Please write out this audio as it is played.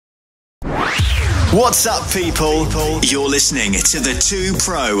What's up, people? You're listening to the 2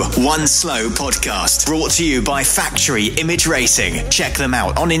 Pro 1 Slow podcast, brought to you by Factory Image Racing. Check them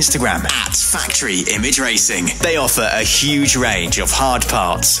out on Instagram at Factory Image Racing. They offer a huge range of hard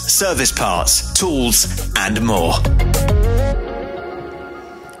parts, service parts, tools, and more.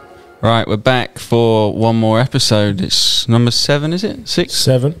 Right, we're back for one more episode. It's number 7, is it? 6?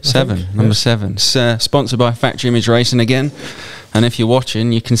 7. 7. Number 7. It's sponsored by Factory Image Racing again. And if you're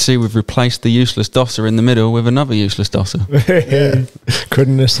watching, you can see we've replaced the useless dosser in the middle with another useless dosser. Yeah.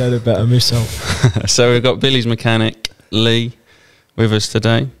 Couldn't have said it better myself. So we've got Billy's mechanic, Lee, with us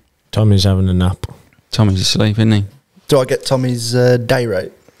today. Tommy's having a nap. Tommy's asleep, isn't he? Do I get Tommy's day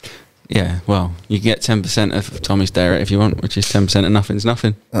rate? Yeah, well, you get 10% of Tommy's day rate if you want, which is 10% of nothing's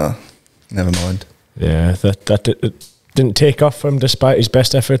nothing. Oh, never mind. Yeah, that didn't take off for him despite his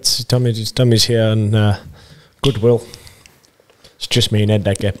best efforts. Tommy's here and goodwill. It's just me and Ed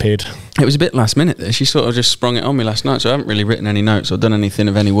that get paid. It was a bit last minute there. She sort of just sprung it on me last night, so I haven't really written any notes or done anything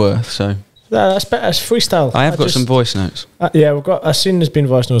of any worth. So that's better. It's freestyle. I have got some voice notes. Yeah, I've seen there's been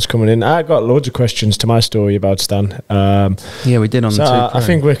voice notes coming in. I got loads of questions to my story about Stan. Yeah, we did on the 2 Pro. I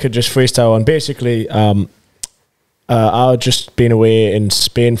think we could just freestyle on. Basically, I've just been away in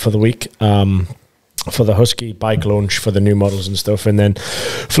Spain for the week. For the Husky bike launch for the new models and stuff, and then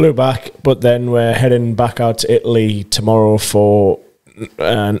flew back, but then we're heading back out to Italy tomorrow for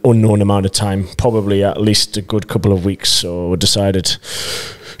an unknown amount of time, probably at least a good couple of weeks. So we decided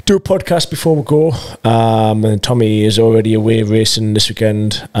do a podcast before we go, and Tommy is already away racing this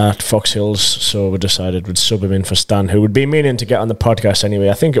weekend at Fox Hills, so we decided we'd sub him in for Stan, who would be meaning to get on the podcast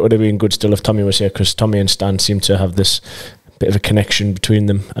anyway. I think it would have been good still if Tommy was here, because Tommy and Stan seem to have this bit of a connection between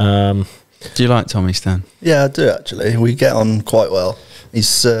them. Do you like Tommy, Stan? Yeah, I do actually. We get on quite well.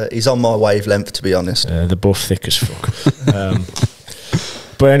 He's on my wavelength, to be honest. They're both thick as fuck.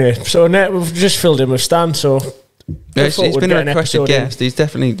 But anyway, so we've just filled in with Stan. So yeah, he's been a requested guest. He's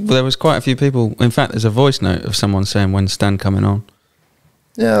definitely. Well, there was quite a few people. In fact, there's a voice note of someone saying when's Stan coming on.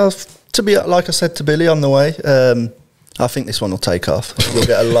 Yeah, to be like I said to Billy on the way. I think this one will take off. You'll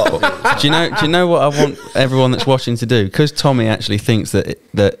get a lot of it. Do you know what I want everyone that's watching to do? Because Tommy actually thinks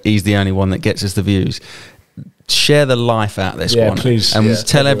that he's the only one that gets us the views. Share the life out of this one, please, and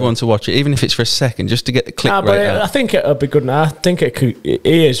tell everyone to watch it, even if it's for a second, just to get the click rate up. I think it'll be good. I think he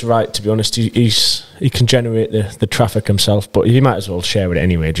is right, to be honest. He can generate the traffic himself, but he might as well share it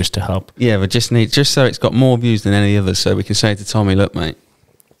anyway, just to help. Yeah, but just so it's got more views than any others, so we can say to Tommy, look, mate,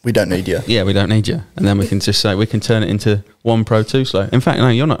 we don't need you. Yeah, we don't need you. And then we can just say, we can turn it into 1 Pro 2 slow. In fact, no,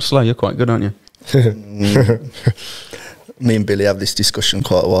 you're not slow. You're quite good, aren't you? Me and Billy have this discussion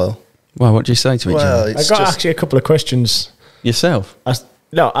quite a while. Well, what do you say to each other? I got actually a couple of questions. Yourself?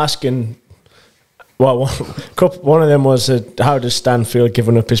 Asking... Well, one of them was, how does Stan feel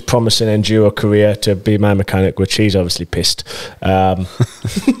giving up his promising Enduro career to be my mechanic, which he's obviously pissed.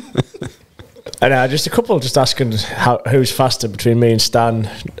 And just a couple just asking who's faster between me and Stan.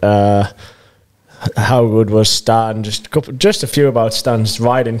 How good was Stan? Just a few about Stan's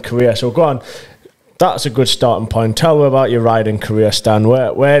riding career. So go on. That's a good starting point. Tell me about your riding career, Stan.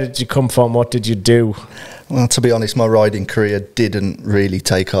 Where did you come from? What did you do? Well, to be honest, my riding career didn't really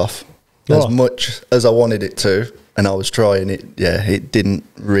take off as much as I wanted it to. And I was trying it. Yeah, it didn't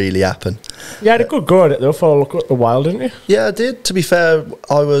really happen. You had a good go at it though for a while, didn't you? Yeah, I did. To be fair,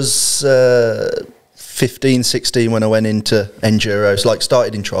 I was 15, 16 when I went into Enduros, like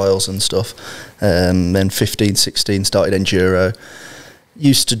started in trials and stuff. Then 15, 16 started Enduro.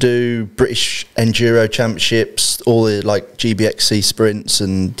 Used to do British Enduro Championships, all the like GBXC sprints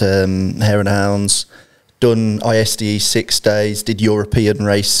and Hare and Hounds. Done ISDE 6 days, did European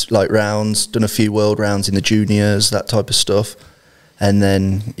race like rounds, done a few world rounds in the juniors, that type of stuff. And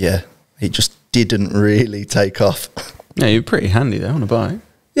then, yeah, it just didn't really take off. Yeah, you're pretty handy though on a bike.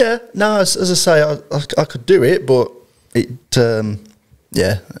 Yeah, no, as I say, I could do it, but it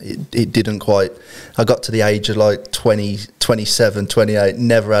didn't quite. I got to the age of like 20, 27, 28,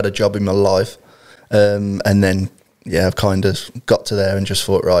 never had a job in my life. And then, yeah, I've kind of got to there and just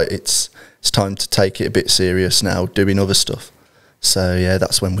thought, right, it's time to take it a bit serious now, doing other stuff. So, yeah,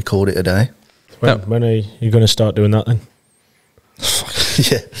 that's when we called it a day. When are you going to start doing that then?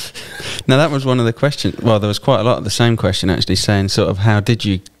 Yeah. Now, that was one of the questions. Well, there was quite a lot of the same question, actually, saying sort of how did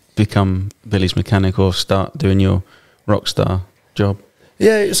you become Billy's mechanic or start doing your Rockstar job?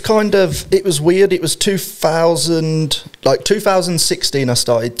 Yeah, it was weird. It was 2016 I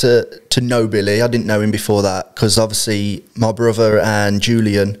started to know Billy. I didn't know him before that because obviously my brother and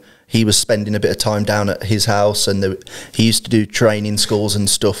Julian, he was spending a bit of time down at his house and he used to do training schools and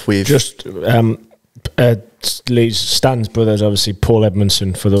stuff with... Stan's brother's obviously Paul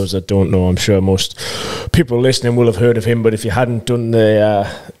Edmondson. For those that don't know, I'm sure most people listening will have heard of him. But if you hadn't done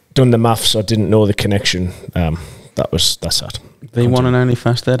the maths or didn't know the connection, that's that. The one and only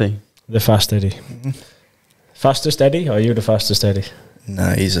Fast Eddie. The Fast Eddie. Mm-hmm. Fastest Eddie, or are you the fastest Eddie?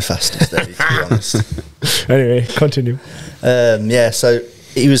 No, he's the fastest Eddie, to be honest. Anyway, continue. So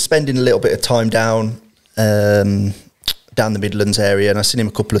he was spending a little bit of time down the Midlands area, and I've seen him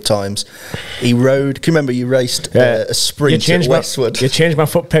a couple of times. He rode. Can you remember you raced a sprint at Westwood? You changed my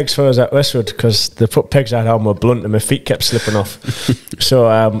foot pegs for us at Westwood because the foot pegs I had on were blunt and my feet kept slipping off. So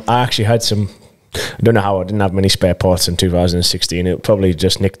I actually had some. I don't know how I didn't have many spare parts in 2016. It probably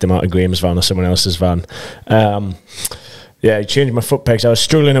just nicked them out of Graham's van or someone else's van. I changed my foot pegs. I was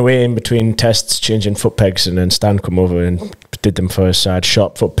struggling away in between tests, changing foot pegs, and then Stan come over and did them for his side,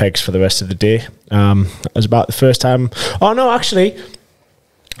 short foot pegs for the rest of the day. It was about the first time. Oh no, actually,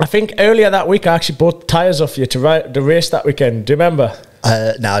 I think earlier that week I actually bought tyres off you to ride the race that weekend. Do you remember?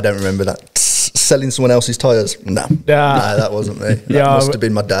 No, I don't remember that. Selling someone else's tyres? No, that wasn't me. That must have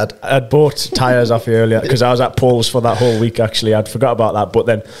been my dad. I'd bought tyres off you earlier because I was at Paul's for that whole week. Actually, I'd forgot about that. But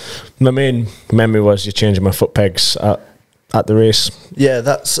then my main memory was you changing my foot pegs at the race. Yeah,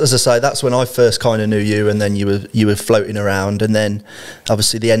 that's, as I say, that's when I first kind of knew you, and then you were floating around, and then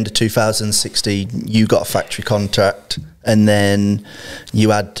obviously the end of 2016 you got a factory contract, and then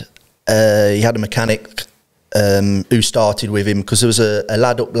you had a mechanic who started with him, because there was a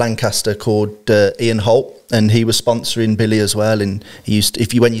lad up Lancaster called Ian Holt, and he was sponsoring Billy as well. And he used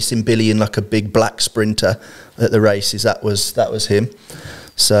when you seen Billy in like a big black Sprinter at the races, that was him.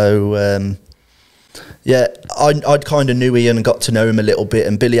 So I'd kind of knew Ian and got to know him a little bit,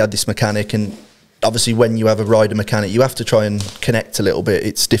 and Billy had this mechanic, and obviously when you have a rider mechanic you have to try and connect a little bit.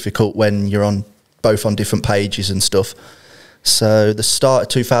 It's difficult when you're both on different pages and stuff. So the start of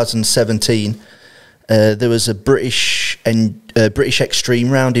 2017, there was a British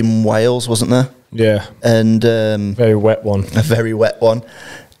Extreme round in Wales, wasn't there? Yeah. And very wet one. A very wet one.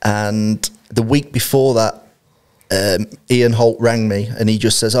 And the week before that, Ian Holt rang me and he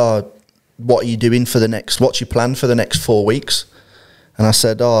just says, what are you doing what's your plan for the next 4 weeks? And I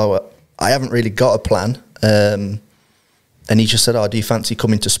said, I haven't really got a plan. And he just said, do you fancy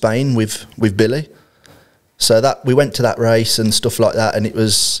coming to Spain with Billy? So that we went to that race and stuff like that, and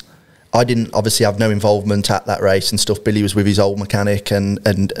I didn't obviously have no involvement at that race and stuff. Billy was with his old mechanic and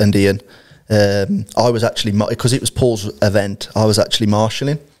Ian. I was actually, because it was Paul's event, I was actually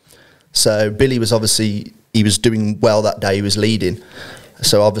marshalling. So Billy was he was doing well that day, he was leading.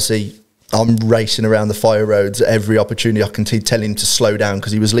 So obviously I'm racing around the fire roads at every opportunity I can tell him to slow down,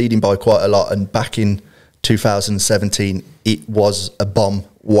 because he was leading by quite a lot. And back in 2017, it was a bomb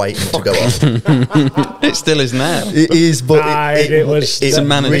waiting to go off. It still is now. It is, but it's a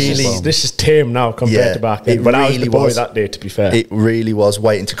manageable bomb. This is tame now compared to back then. But I was the boy that day, to be fair. It really was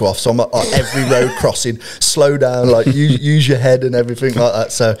waiting to go off. So I'm on every road crossing, slow down, like use your head and everything like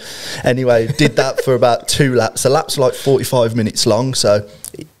that. So anyway, did that for about 2 laps. The lap's like 45 minutes long, so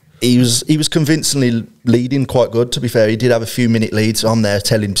he was convincingly leading quite good, to be fair. He did have a few minute leads on there,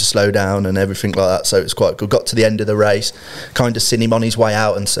 telling him to slow down and everything like that, so it's quite good. Got to the end of the race, kind of seen him on his way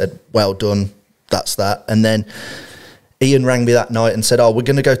out and said, well done, that's that. And then Ian rang me that night and said, we're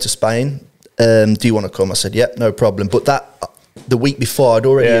going to go to Spain, do you want to come? I said, yep, no problem. But the week before I'd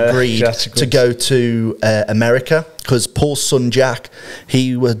already agreed to go to America, because Paul's son Jack,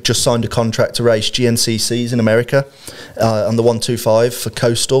 he had just signed a contract to race GNCCs in America on the 125 for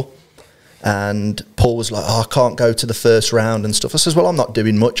Coastal. And Paul was like, I can't go to the first round and stuff. I says, well, I'm not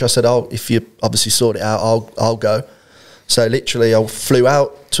doing much. I said, if you obviously sort it out, I'll go. So literally I flew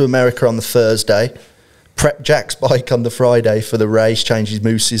out to America on the Thursday, prepped Jack's bike on the Friday for the race, changed his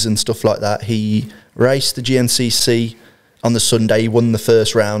mousses and stuff like that. He raced the GNCC on the Sunday. He won the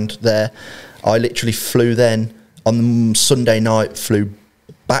first round there. I literally flew then on the Sunday night, flew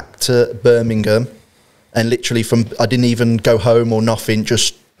back to Birmingham, and literally I didn't even go home or nothing,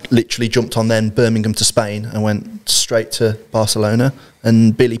 just literally jumped on then Birmingham to Spain and went straight to Barcelona.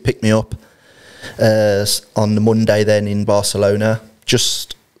 And Billy picked me up on the Monday then in Barcelona.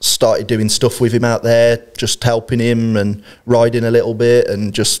 Just started doing stuff with him out there, just helping him and riding a little bit,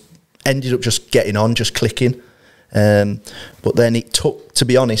 and just ended up just getting on, just clicking. But then it took, to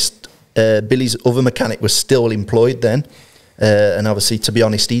be honest, Billy's other mechanic was still employed then, and obviously, to be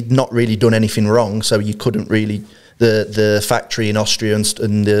honest, he'd not really done anything wrong, so you couldn't really, the factory in Austria and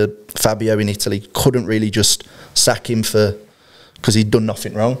the Fabio in Italy couldn't really just sack him because he'd done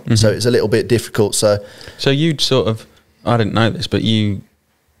nothing wrong. Mm-hmm. So it's a little bit difficult. So you'd sort of, I didn't know this, but you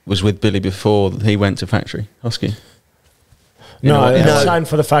was with Billy before he went to factory Husky. No, I signed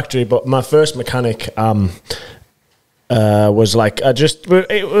for the factory, but my first mechanic was like,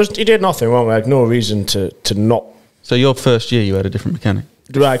 he did nothing wrong, like no reason to not. So your first year you had a different mechanic?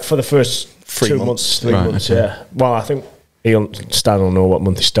 Like for the first 3 months, 3 months, yeah. Well, I think Stan will know what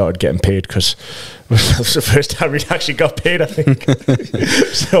month he started getting paid, because it was the first time he actually got paid, I think.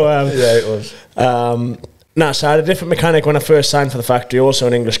 So yeah, it was. So I had a different mechanic when I first signed for the factory, also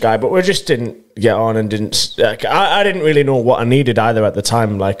an English guy, but we just didn't get on and didn't. I didn't really know what I needed either at the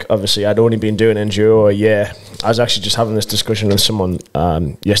time. Like, obviously, I'd only been doing Enduro a year. I was actually just having this discussion with someone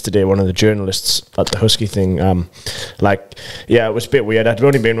yesterday, one of the journalists at the Husky thing. It was a bit weird. I'd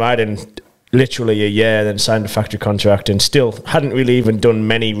only been riding literally a year, then signed a factory contract, and still hadn't really even done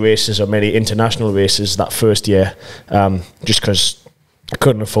many races or many international races that first year, just because I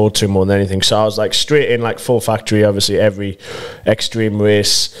couldn't afford to more than anything. So I was like straight in, like full factory, obviously every extreme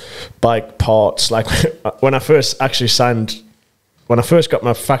race, bike parts. Like when I first got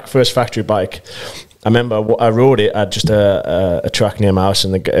my first factory bike, I remember I rode it at just a track near my house,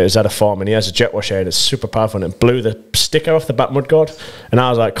 and it was at a farm, and he has a jet washer, and it's super powerful, and it blew the sticker off the back mudguard, and I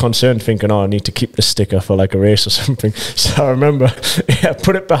was like concerned, thinking, I need to keep the sticker for like a race or something. So I remember, I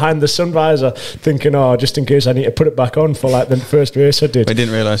put it behind the sun visor, thinking, just in case I need to put it back on for like the first race I did. I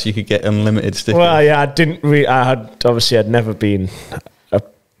didn't realise you could get unlimited stickers. Well, yeah, I'd never been a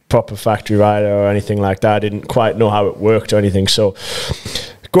proper factory rider or anything like that. I didn't quite know how it worked or anything. So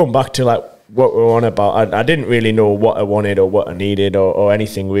going back to like what we're on about, I didn't really know what I wanted or what I needed or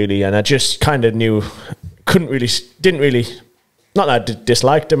anything really, and I just kind of knew, didn't really, not that I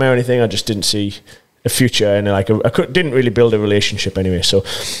disliked him or anything, I just didn't see a future, and like didn't really build a relationship anyway. So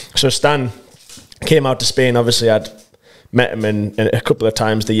Stan came out to Spain. Obviously, I'd met him in a couple of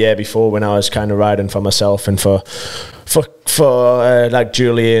times the year before when I was kind of riding for myself and for like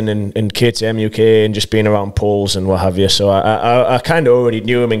Julian and KTM UK and just being around Poles and what have you. So I kind of already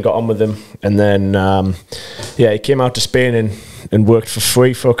knew him and got on with him. And then, he came out to Spain and worked for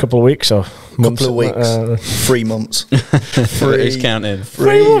free for a couple of weeks or months. Couple of weeks, 3 months. Who's counting?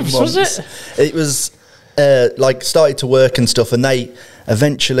 3 months, was it? It was started to work and stuff, and they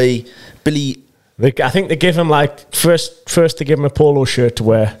eventually, Billy... I think they give him like first they give him a polo shirt to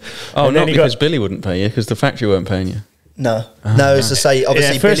wear. Oh, and not because Billy wouldn't pay you, because the factory weren't paying you. No, as I say,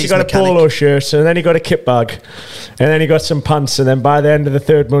 obviously, first Billy's he got mechanic. a polo shirt, and then he got a kit bag, and then he got some pants, and then by the end of the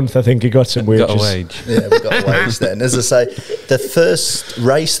 3rd month, I think he got some wages. Got a wage. Yeah, we got a wage then. As I say, the first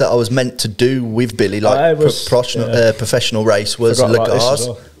race that I was meant to do with Billy, professional race, was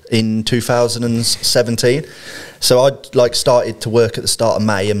Lagars in 2017. So I'd started to work at the start of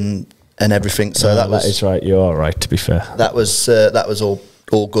May and everything. So that is right. You're all right. To be fair, that was all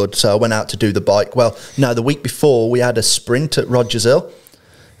good. So I went out to do the bike. Well, no, the week before we had a sprint at Rogers Hill.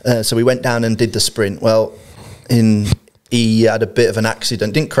 So we went down and did the sprint. Well, he had a bit of an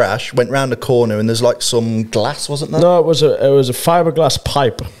accident, didn't crash, went round the corner, and there's like some glass, wasn't there? No, it was a fiberglass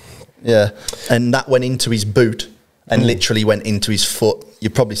pipe. Yeah, and that went into his boot and literally went into his foot.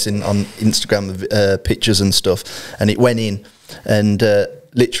 You've probably seen on Instagram pictures and stuff, and it went in, and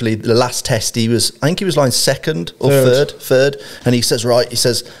literally the last test I think he was like second or third, and he says,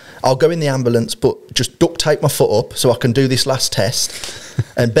 I'll go in the ambulance, but just duct tape my foot up so I can do this last test.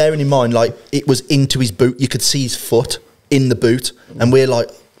 And bearing in mind, like, it was into his boot, you could see his foot in the boot, and we're like,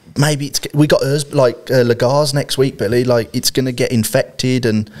 maybe we got ours like Lagars next week, Billy, like it's gonna get infected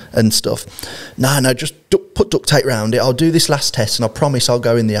and stuff. No, just put duct tape around it. I'll do this last test and I promise I'll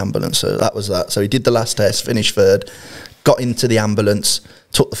go in the ambulance. So that was that. So he did the last test, finished third, got into the ambulance,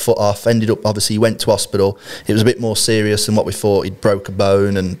 took the foot off, ended up, obviously he went to hospital. It was a bit more serious than what we thought. He'd broke a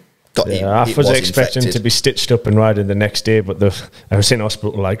bone and I was expecting to be stitched up and riding the next day, but I was in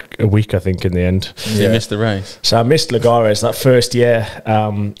hospital like a week, I think, in the end. So you missed the race. So I missed Lagares that first year.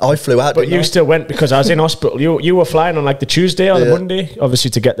 I flew out, but you still went because I was in hospital. You were flying on like the Tuesday or the Monday,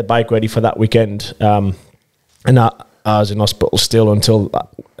 obviously to get the bike ready for that weekend. And I was in hospital still until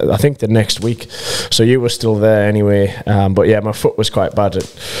I think the next week. So you were still there anyway. But yeah, my foot was quite bad.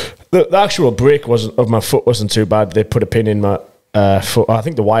 The actual break of my foot wasn't too bad. They put a pin in my foot. I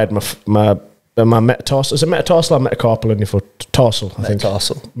think they wired my metatarsal. Is it metatarsal or metacarpal in your foot? Tarsal, I think.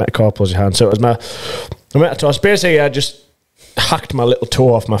 Metacarpal is your hand. So it was my metatarsal. Basically, I just hacked my little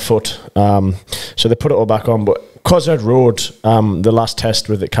toe off my foot. So they put it all back on. But because I'd rode the last test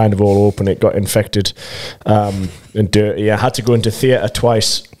with it kind of all open, it got infected and dirty. I had to go into theatre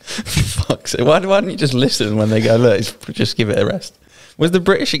twice. Fuck. So why don't you just listen when they go, look, just give it a rest? Was the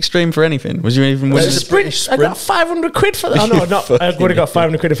British Extreme for anything? Was you even winning? It was a British I got 500 quid for that. Oh, no, not. I would have got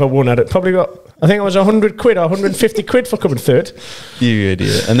 500 quid if I won. I'd probably got. I think it was 100 quid or 150 quid for coming third. You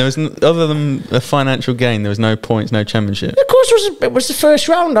idiot! And there was other than a financial gain, there was no points, no championship. Of course, it was the first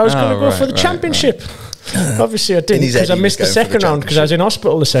round. I was going to go for the championship. Obviously, I didn't because I missed the second round because I was in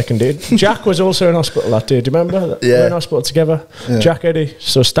hospital the second day. Jack was also in hospital that day. Do you remember? Yeah. We were in hospital together. Yeah. Jack Eddie.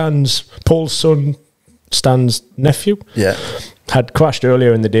 So Paul's son, Stan's nephew. Yeah. Had crashed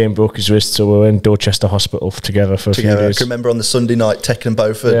earlier in the day and broke his wrist, so we were in Dorchester Hospital together for a few days. I can remember on the Sunday night taking them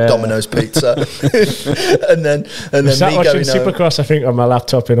both for Domino's Pizza, and then me watching Supercross. I think on my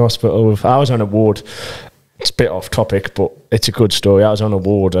laptop in hospital. I was on a ward. It's a bit off topic, but it's a good story. I was on a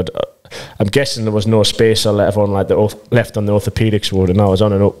ward. I'm guessing there was no space or left on the orthopedics ward, and I was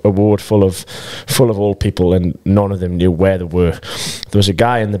on a ward full of old people, and none of them knew where they were. There was a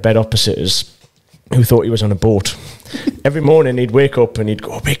guy in the bed opposite us who thought he was on a boat. Every morning he'd wake up and he'd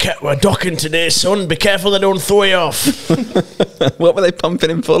go, we're docking today, son, be careful they don't throw you off. What were they pumping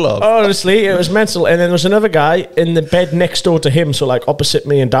him full of? Honestly, it was mental. And then there was another guy in the bed next door to him, so like opposite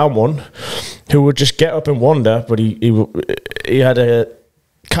me and down one, who would just get up and wander, but he had a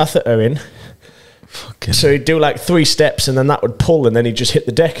catheter in. So he'd do like 3 steps and then that would pull and then he'd just hit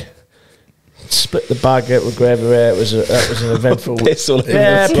the deck. Split the bag, it would go everywhere. That was an eventful piss all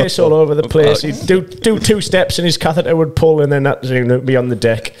over piss all over the place. He'd do 2 steps and his catheter would pull and then that would be on the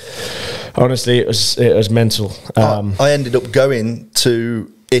deck. Honestly, it was mental. I ended up going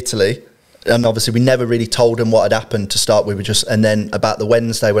to Italy, and obviously we never really told them what had happened to start with. And then about the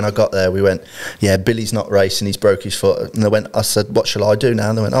Wednesday when I got there, we went, yeah, Billy's not racing, he's broke his foot. And I said, what shall I do now?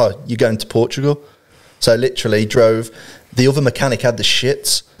 And they went, oh, you're going to Portugal? So I literally drove. The other mechanic had the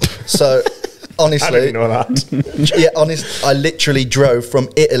shits. So honestly, I didn't know that. I literally drove from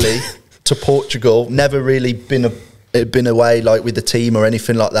Italy to Portugal. Never really been away like with the team or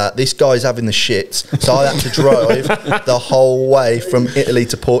anything like that. This guy's having the shits, so I had to drive the whole way from Italy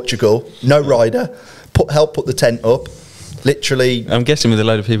to Portugal. No rider. Help put the tent up. Literally, I'm guessing with a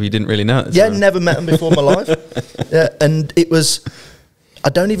load of people you didn't really know. Never met them before in my life. Yeah, and it was. I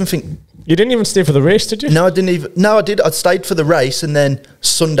don't even think. You didn't even stay for the race, did you? No, I didn't even. No, I did. I stayed for the race, and then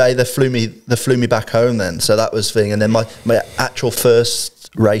Sunday they flew me back home. Then, so that was the thing. And then my actual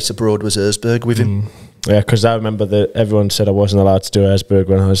first race abroad was Erzberg with him. Yeah, because I remember that everyone said I wasn't allowed to do Erzberg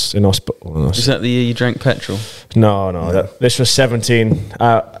when I was in hospital. Is that the year you drank petrol? No. This was 17.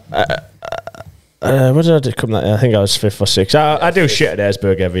 What did I do come that year? I think I was 5th or 6th. I do shit at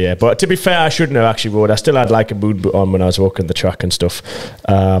Erzberg every year, but to be fair, I shouldn't have actually rode. I still had like a mood boot on when I was walking the track and stuff.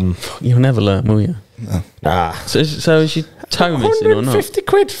 You'll never learn, will you? No. Nah. So is your toe missing or not? 150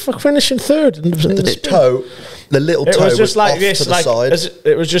 quid for finishing third. The little toe was just like this, to the side.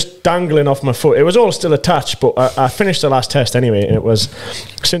 It was just dangling off my foot. It was all still attached, but I finished the last test anyway, and it was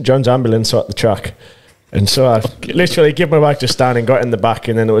St John's ambulance at the track. And so I literally gave my bike to Stan and got in the back,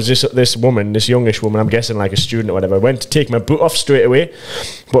 and then it was this woman, this youngish woman, I'm guessing like a student or whatever, went to take my boot off straight away,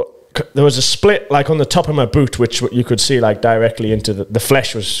 but there was a split like on the top of my boot which you could see like directly into the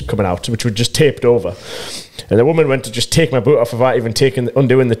flesh was coming out, which was just taped over, and the woman went to just take my boot off without even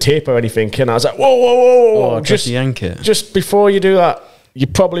undoing the tape or anything, and I was like, whoa, just yank it. Just before you do that, you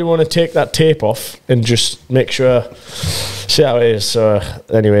probably want to take that tape off and just make sure, see how it is. So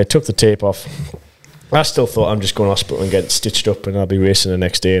anyway, I took the tape off. I still thought I'm just going to hospital and get stitched up and I'll be racing the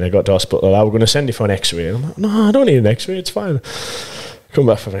next day. And I got to hospital. I was going to send you for an x-ray. And I'm like, no, I don't need an x-ray. It's fine. Come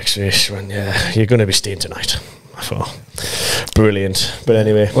back for an x-ray. And yeah, you're going to be staying tonight. I thought, brilliant. But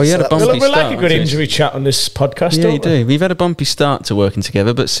anyway. Well, you had a bumpy start. We like a good injury chat on this podcast, yeah, don't you do. We've had a bumpy start to working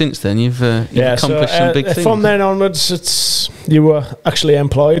together, but since then you've accomplished some big things. From then onwards, you were actually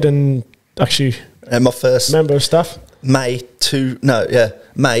employed and actually my first member of staff. May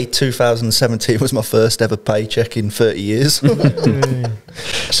 2017 was my first ever paycheck in 30 years.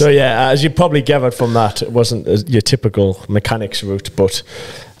 So yeah, as you probably gathered from that, it wasn't your typical mechanics route, but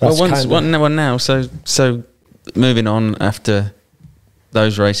now. So moving on after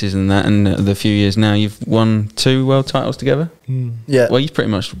those races and that, and the few years now, you've won 2 world titles together. Yeah. Well, you've pretty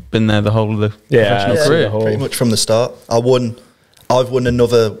much been there the whole of the professional career. Pretty much from the start. I won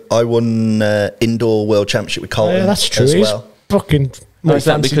indoor world championship with Colton. Yeah, that's true. As He's well. Fucking. Is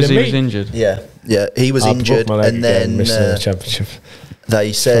that because he was injured? Yeah, he was injured, and then the championship.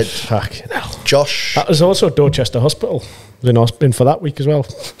 They said, Josh. That was also Dorchester Hospital. Been for that week as well.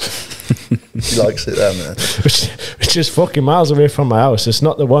 He likes it there, man. Which is fucking miles away from my house. It's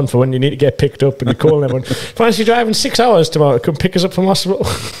not the one for when you need to get picked up and you're calling everyone. Fancy driving 6 hours tomorrow to come pick us up from hospital.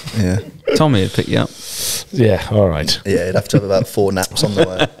 Yeah. Tommy would pick you up. Yeah, all right. Yeah, he'd have to have about 4 naps on the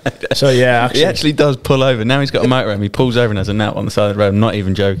way. So yeah, He actually does pull over. Now he's got a motorhome. He pulls over and has a nap on the side of the road. I'm not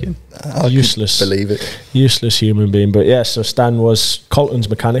even joking. I useless. Believe it. Useless human being. But yeah, so Stan was Colton's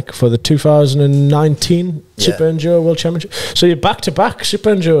mechanic for the 2019 Super Enduro World Championship. So you're back-to-back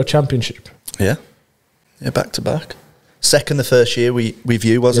Super Enduro Championship. Yeah, back to back. Second the first year with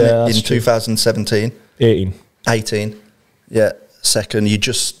you, wasn't it? In 2017. 18. Yeah, second. You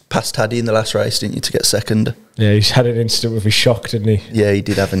just passed Haddy in the last race, didn't you, to get second? Yeah, he's had an incident with his shock, didn't he? Yeah, he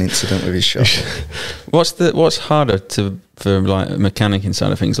did have an incident with his shock. What's harder for like a mechanic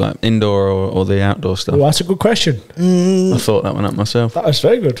inside of things, like indoor or the outdoor stuff? Well, that's a good question. I thought that one up myself. That was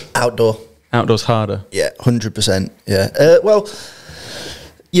very good. Outdoor's harder. Yeah, 100%. Yeah. Well,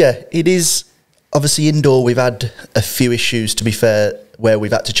 yeah, it is. Obviously, indoor, we've had a few issues, to be fair, where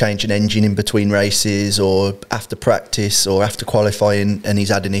we've had to change an engine in between races or after practice or after qualifying, and he's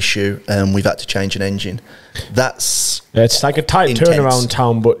had an issue and we've had to change an engine. It's like a tight turnaround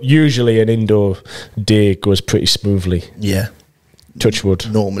town, but usually an indoor day goes pretty smoothly. Yeah. Touch wood.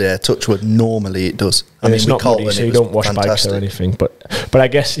 Normally it does. I mean, it's not muddy, so you don't wash bikes or anything. But I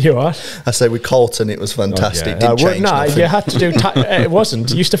guess you are. I say with Colton, it was fantastic. Didn't change nothing. You had to do. It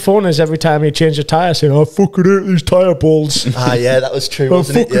wasn't. You used to phone us every time you changed a tyre, saying, "I fucking hate these tyre balls." Yeah, that was true.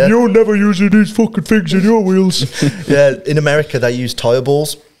 Wasn't it? Yeah. You're never using these fucking things in your wheels. Yeah, in America they use tyre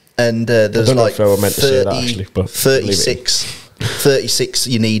balls, and there's like 36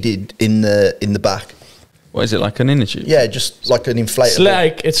 you needed in the back. What is it, like an inner tube? Yeah, just like an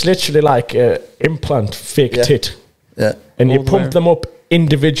inflatable. It's literally like an implant fake tit. Yeah. And you pump them up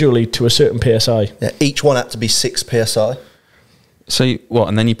individually to a certain PSI. Yeah, each one had to be 6 PSI. So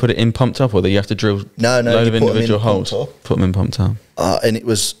and then you put it in pumped up, or you have to drill load of individual holes? Put them in pumped up. And it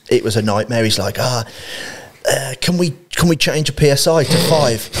was a nightmare. He's like, can we change a PSI to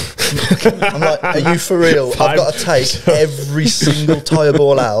 5? I'm like, are you for real? I've got to take every single tyre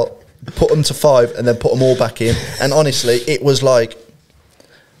ball out, put them to 5, and then put them all back in. And honestly, it was like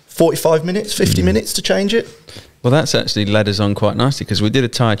 45 minutes, 50 minutes to change it. Well, that's actually led us on quite nicely, because we did a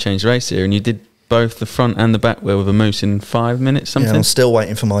tyre change race here, and you did both the front and the back wheel with a moose in 5 minutes, something. Yeah, I'm still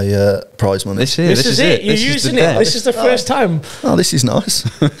waiting for my prize money. This is it. You're using it. This is the first time. Oh, this is nice.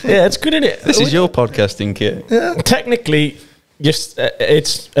 Yeah, it's good, isn't it? This is your podcasting kit. Yeah. Technically, just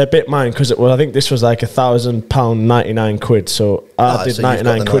it's a bit mine, because I think this was like £1,000, 99 quid. So I did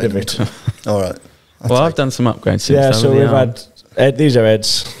 99 quid of it. All right. Well, I've done some upgrades since. Yeah, so we've had these are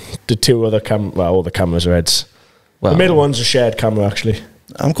heads. The two other all the cameras are heads. The middle one's a shared camera, actually.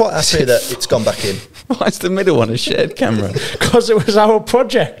 I'm quite happy that it's gone back in. Why is the middle one a shared camera? Because it was our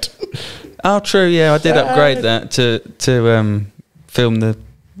project. Oh, true. Yeah, I did upgrade that to film the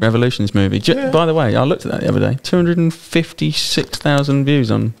Revolutions movie. By the way, I looked at that the other day. 256,000 views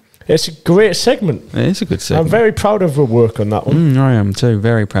on. It's a great segment. It is a good segment. I'm very proud of the work on that one. I am too.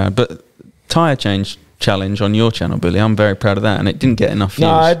 Very proud. But tyre change challenge on your channel, Billy, I'm very proud of that, and it didn't get enough views.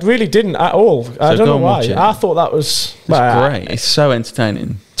 No, it really didn't at all. I don't know why. I thought that was great. It's so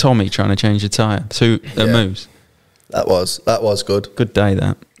entertaining. Tommy trying to change a tyre to a moose. That was good. Good day,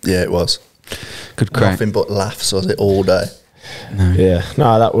 that. Yeah, it was. Good crack. Nothing but laughs, was it, all day? No. Yeah.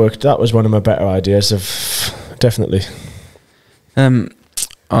 No, that worked. That was one of my better ideas definitely.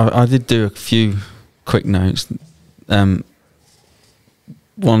 I did do a few quick notes.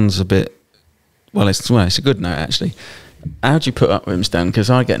 One's a bit. Well, it's a good note, actually. How'd you put up with him, Stan? Because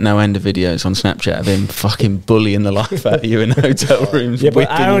I get no end of videos on Snapchat of him fucking bullying the life out of you in hotel rooms. Yeah,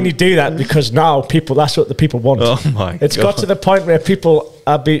 but I only do that because now that's what the people want. Oh my God. It's got to the point where people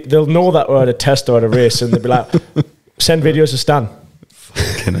they'll know that we're at a test or at a race, and they'll be like, send videos of Stan.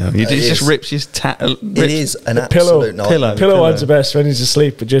 Fucking hell. He just rips his It is an absolute nightmare. The pillow one's the best when he's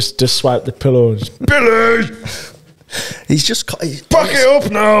asleep, but just swipe the pillow. Billy! He's just back it up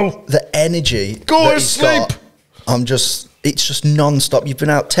now. The energy. Go to sleep. It's just non-stop. You've been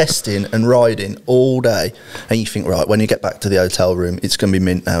out testing and riding all day, and you think, right, when you get back to the hotel room, it's going to be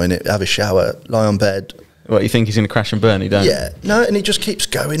mint now, innit? Have a shower, lie on bed. What, you think he's going to crash and burn? He don't? Yeah. No, and he just keeps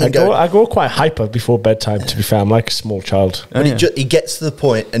going and going. I go quite hyper before bedtime, to be fair. I'm like a small child. But he gets to the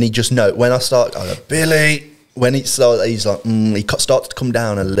point, and he just knows. When I start, I go, Billy. When he starts, he's like, he starts to come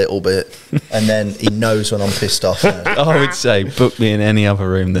down a little bit, and then he knows when I'm pissed off. I would say, book me in any other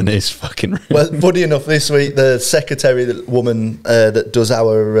room than his fucking room. Well, funny enough, this week, the secretary, the woman that does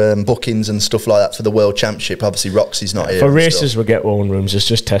our bookings and stuff like that for the World Championship, obviously Roxy's not here. For races, we get our own rooms. It's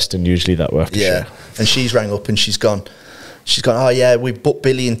just testing usually that works. Yeah, and she's rang up and she's gone, oh yeah, we booked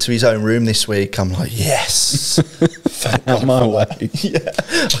Billy into his own room this week. I'm like, yes. Out my way. Yeah,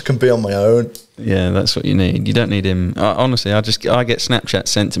 I can be on my own. Yeah, that's what you need. You don't need him. Honestly, I get Snapchat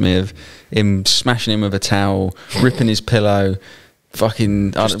sent to me of him smashing him with a towel, ripping his pillow,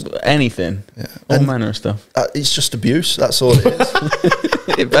 fucking anything, all manner of stuff. It's just abuse. That's all it is.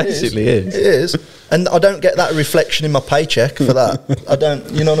 It basically is. It is, and I don't get that reflection in my paycheck for that. I don't.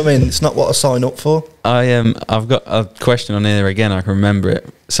 You know what I mean? It's not what I sign up for. I've got a question on here again. I can remember it.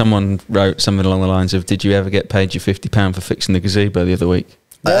 Someone wrote something along the lines of, "Did you ever get paid your £50 for fixing the gazebo the other week?"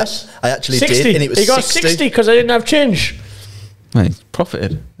 Yes, I actually 60. did, and it was he got 60 60 because I didn't have change. Well, he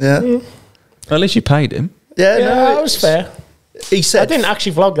profited. Yeah, Well, at least you paid him. yeah. Yeah, No, that was fair. He said, I didn't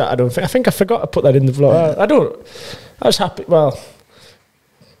actually vlog that. I don't think. I think I forgot to put that in the vlog. I was happy. Well,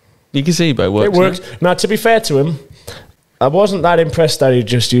 Your gazebo works. it worked. Now, to be fair to him, I wasn't that impressed that he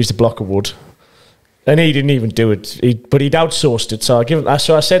just used a block of wood, and he didn't even do it. But he'd outsourced it. So I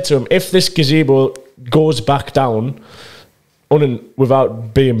said to him, if this gazebo goes back down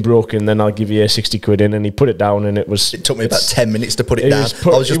without being broken, then I'll give you 60 quid in. And he put it down, and it took me about 10 minutes to put it down. I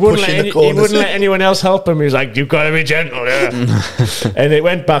was just pushing the He corners. wouldn't let anyone else help him. He was like, "You've got to be gentle." Yeah. And it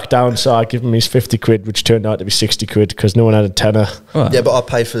went back down, so I give him his 50 quid, which turned out to be 60 quid because no one had a tenner. Well, Yeah, but I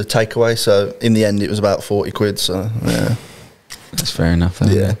paid for the takeaway, so in the end it was about 40 quid. So yeah, that's fair enough.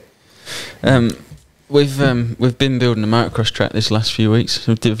 Then. yeah. We've been building a motocross track this last few weeks.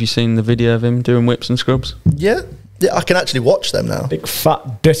 Have you seen the video of him doing whips and scrubs? Yeah, I can actually watch them now. Big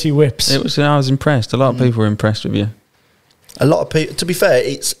fat dirty whips. I was impressed. A lot of people were impressed with you. A lot of people. To be fair,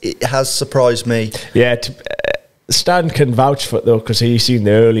 it has surprised me. Yeah, Stan can vouch for it though because he's seen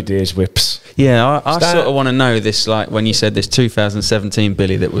the early days whips. Yeah, I sort of want to know this. Like when you said this 2017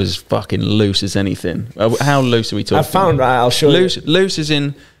 Billy that was fucking loose as anything. How loose are we talking? I found. I'll show you. Loose as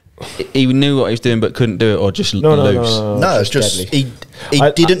in he knew what he was doing but couldn't do it, or just loose. No, just deadly.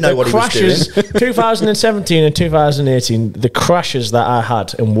 he didn't know what he was doing. 2017 and 2018, the crashes that I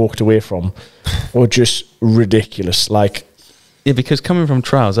had and walked away from were just ridiculous. Like, yeah, because coming from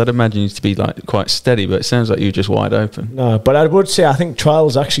trials, I'd imagine you to be like quite steady, but it sounds like you're just wide open. no, but I would say I think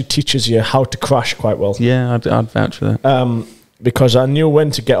trials actually teaches you how to crash quite well. Yeah, I'd vouch for that. Because I knew when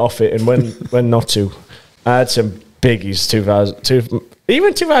to get off it and when not to. I had some biggies.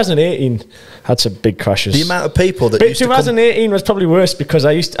 2018 had some big crashes. The amount of people that But used to 2018 was probably worse because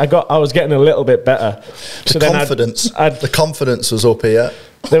I was getting a little bit better. So then the confidence was up here.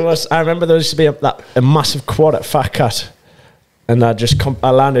 I remember there used to be a massive quad at Fat Cat, and I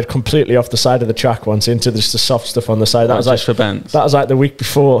landed completely off the side of the track once into just the soft stuff on the side. That was like for bounce. That was like 2 weeks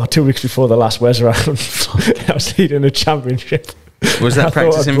before the last Wes round. I was leading a championship. Was that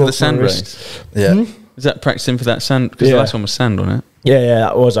practicing for the sand race? Yeah. Was that practicing for that sand? Because the last one was sand, wasn't it? Yeah,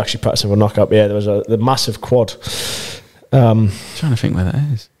 that was actually practicing for knockup. Yeah, there was the massive quad. Trying to think where that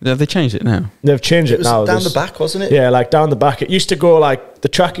is. Have they changed it now? They've changed it now. Down the back, wasn't it? Yeah, like down the back. It used to go like the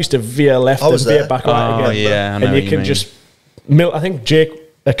track used to veer left and veer back right again. Yeah, I know and you can just I think Jake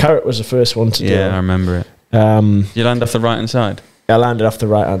Carrot was the first one to do it. Yeah, I remember it. You land off the right hand side. I landed off the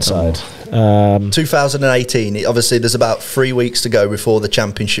right hand side. 2018. Obviously, there's about 3 weeks to go before the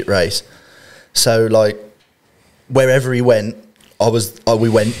championship race. So, like, wherever he went, we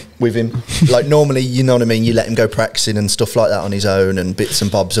went with him. Like, normally, you know what I mean, you let him go practicing and stuff like that on his own and bits and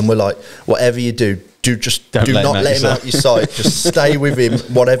bobs. And we're like, whatever you do not let him out your sight. Just stay with him,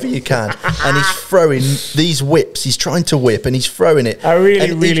 whatever you can. And he's throwing these whips. He's trying to whip and he's throwing it. I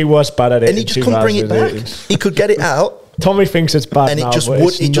really was bad at it. And he just couldn't bring it back. He could get it out. Tommy thinks it's bad, and now,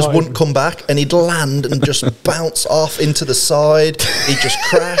 it just wouldn't come back, and he'd land and just bounce off into the side. He'd just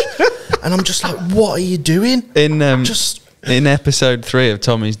crash, and I'm just like, "What are you doing?" In episode 3 of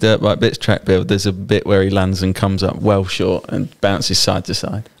Tommy's Dirt Bike Bits track build, there's a bit where he lands and comes up well short and bounces side to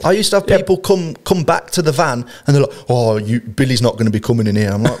side. I used to have people come back to the van and they're like, "Oh, Billy's not going to be coming in here."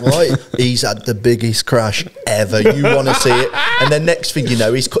 I'm like, "Why?" He's had the biggest crash ever. You want to see it? And then next thing you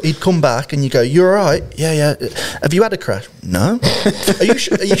know, he'd come back and you go, "You're all right? Yeah. Have you had a crash? No. Are you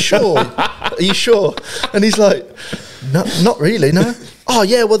sure? Are you sure?" And he's like, "No, not really. No." "Oh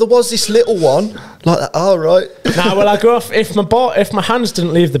yeah, well there was this little one like that." "Oh right." Nah, well I go off if my hands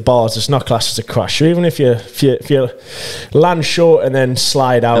didn't leave the bars, it's not classed as a crash. Or even if you land short and then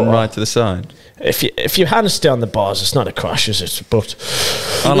slide out and ride to the side. If your hands stay on the bars, it's not a crash, is it? But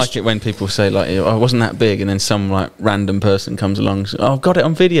I like it when people say like, "Oh, it wasn't that big," and then some like random person comes along and says, "Oh, I've got it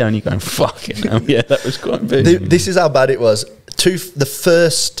on video," and you go, "Fuck it, yeah, that was quite big." This is how bad it was. The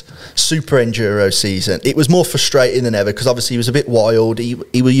first Super Enduro season, it was more frustrating than ever because obviously he was a bit wild.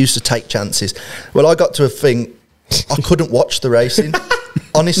 He was used to take chances. Well, I got to a thing, I couldn't watch the racing.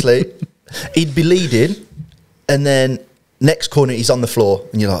 Honestly, he'd be leading, and then next corner he's on the floor,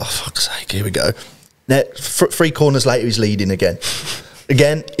 and you're like, "Oh fuck's sake, here we go." 3 corners later he's leading again.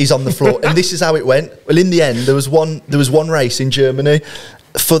 Again, he's on the floor, and this is how it went. Well, in the end, there was one race in Germany.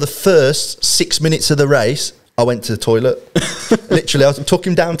 For the first 6 minutes of the race, I went to the toilet. Literally, I took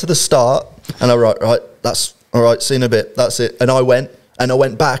him down to the start, and I right, that's all right. See you in a bit. That's it. And I went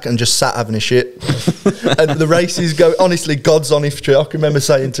back and just sat having a shit. And the races go, honestly, God's honest truth. I can remember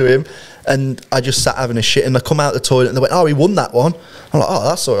saying to him, and I just sat having a shit, and I come out the toilet, and they went, "Oh, he won that one." I'm like, "Oh,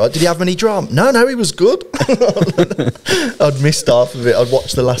 that's all right. Did he have any drama?" No, he was good. I'd missed half of it. I'd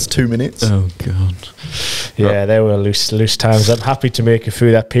watched the last 2 minutes. Oh God. Yeah, they were loose times. I'm happy to make it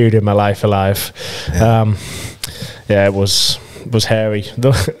through that period in my life alive. Yeah, it was hairy.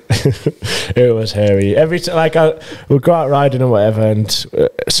 It was hairy. Every time, like, we'll go out riding or whatever, and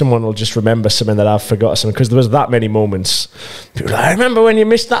someone will just remember something that I've forgotten something, because there was that many moments. People are like, I remember when you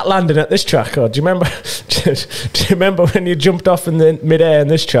missed that landing at this track, or do you remember? do you remember when you jumped off in the midair in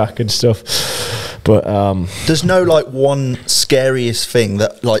this track and stuff? But there's no like one scariest thing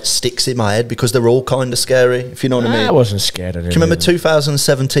that like sticks in my head, because they're all kind of scary, if you know what I mean. I wasn't scared of it. Do you remember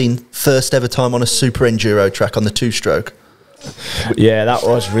 2017 first ever time on a super enduro track on the 2-stroke? Yeah, that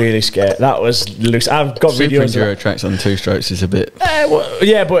was really scary. That was loose. I've got Super videos. enduro tracks on 2-strokes is a bit.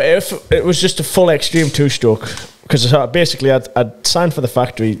 Yeah, but if it was just a full extreme 2-stroke, because basically I'd signed for the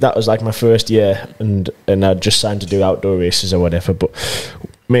factory. That was like my first year, and I'd just signed to do outdoor races or whatever. But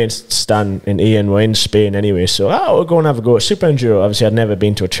me and Stan and Ian were in Spain anyway, so we'll go and have a go at super enduro. Obviously, I'd never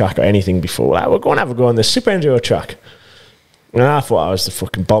been to a track or anything before. We'll go and have a go on this super enduro track. And I thought I was the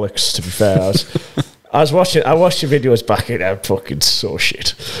fucking bollocks, to be fair. I watched your videos back, and I'm fucking so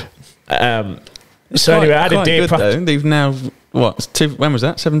shit. So anyway, I had a day practice. They've now, when was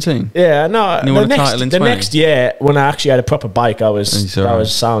that? 17? Yeah, no. You won a title in 20? The next year, when I actually had a proper bike, I was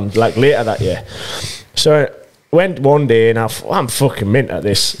sound, like later that year. So I went one day, and I'm fucking mint at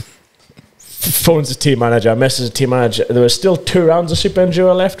this. Phones the team manager, I messaged the team manager. There was still 2 rounds of Super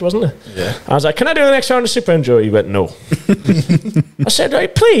Enduro left, wasn't there? Yeah. I was like, can I do the next round of Super Enduro? He went, no. I said,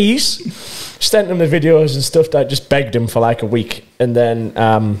 right, please. Sent him the videos and stuff. That I just begged him for like a week. And then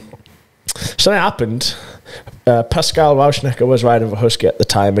something happened. Pascal Rauschnecker was riding for Husky at the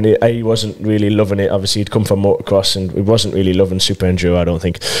time, and he wasn't really loving it. Obviously, he'd come from motocross, and he wasn't really loving Super Enduro, I don't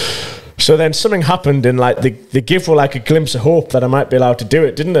think. So then something happened, and like they give her like a glimpse of hope that I might be allowed to do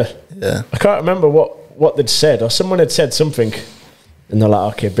it, didn't they? Yeah. I can't remember what they'd said, or someone had said something, and they're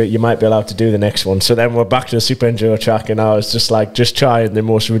like, okay, but you might be allowed to do the next one. So then we're back to the Super Enduro track, and I was just trying the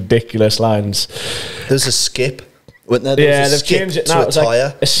most ridiculous lines. There's a skip. They've changed it now. It's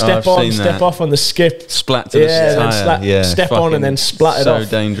like a step on, step off on the skip. Splat to the tyre. Step on and then splat it off. So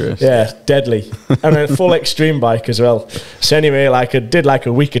dangerous. Yeah, deadly. And then full extreme bike as well. So anyway, like I did like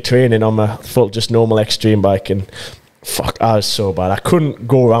a week of training on my full, just normal extreme bike, and fuck, I was so bad. I couldn't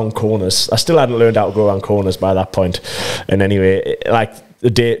go around corners. I still hadn't learned how to go around corners by that point. And anyway, like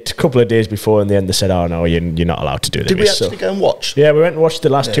a couple of days before, in the end, they said, "Oh no, you're not allowed to do this." Did we actually go and watch? Yeah, we went and watched the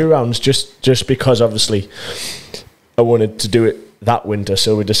last 2 rounds, just because obviously I wanted to do it that winter,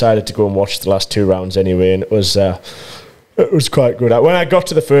 so we decided to go and watch the last 2 rounds anyway, and it was quite good. When I got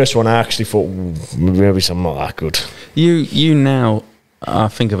to the first one, I actually thought maybe I'm not that good. You now, I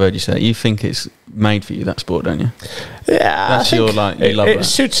think I've heard you say it, you think it's made for you, that sport, don't you? Yeah, that's your like. You love it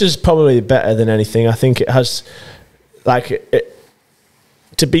suits us probably better than anything. I think it has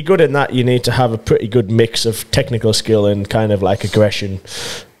to be good in that, you need to have a pretty good mix of technical skill and kind of like aggression,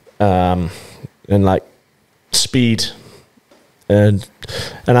 and like speed, and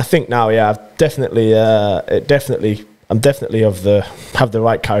I think now, yeah, I've definitely have the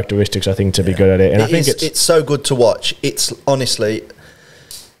right characteristics, I think, to be good at it. And I think it's so good to watch. It's honestly,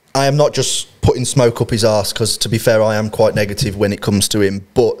 I am not just putting smoke up his arse, because to be fair, I am quite negative when it comes to him,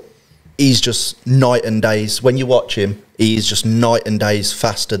 but he's just night and days. When you watch him, he's just night and days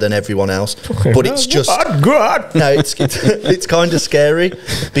faster than everyone else. But it's just good. No, it's kind of scary,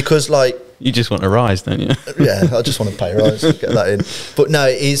 because like, you just want a rise, don't you? Yeah, I just want to pay a rise, get that in. But no,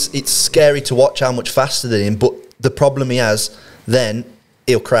 it's scary to watch how much faster than him. But the problem he has, then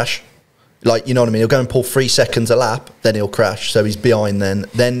he'll crash. Like, you know what I mean? He'll go and pull 3 seconds a lap, then he'll crash. So he's behind then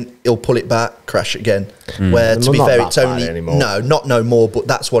he'll pull it back, crash again. Where, to be fair, it's only... No, not no more, but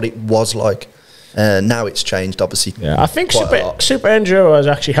that's what it was like. Now it's changed, obviously. Yeah, I think Super Enduro has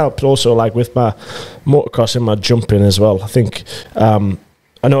actually helped also, like with my motocross and my jumping as well. I think...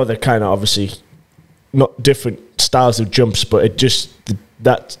 I know they're kind of obviously not different styles of jumps, but it just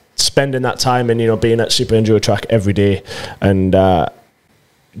that spending that time and being at Super Enduro track every day and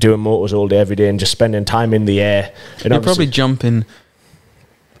doing motors all day every day and just spending time in the air. And you're probably jumping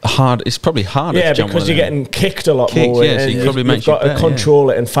hard. It's probably harder. Yeah, to jump because one you're of them. getting kicked a lot Kicked, more. yeah, so and it probably makes you've got you to better, control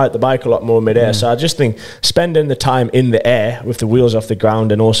it and fight the bike a lot more midair. Yeah. So I just think spending the time in the air with the wheels off the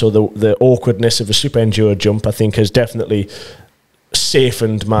ground and also the awkwardness of a super enduro jump, I think, has definitely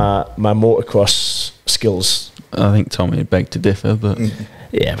safened my motocross skills. I think Tommy would beg to differ, but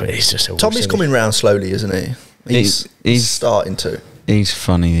yeah, but he's just a Tommy's coming round slowly, isn't he? He's starting to. He's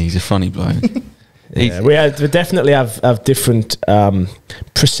funny. He's a funny bloke. Yeah, we definitely have different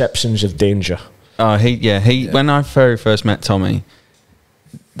perceptions of danger. Oh, when I very first met Tommy,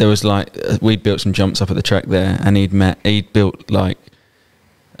 there was like we'd built some jumps up at the track there, and he'd built like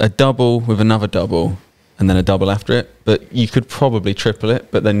a double with another double, and then a double after it. But you could probably triple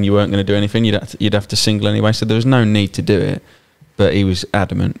it, but then you weren't going to do anything. You'd have to single anyway, so there was no need to do it. But he was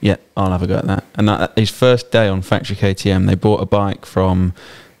adamant. Yeah, I'll have a go at that. And his first day on factory KTM, they bought a bike from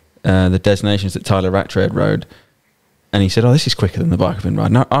the Designations that Tyler Rattray rode, and he said, "Oh, this is quicker than the bike I've been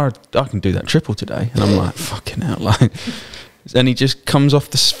riding. I can do that triple today." And I'm like, "Fucking hell!" Like, and he just comes off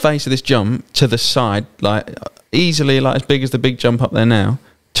the face of this jump to the side, like easily, like as big as the big jump up there now,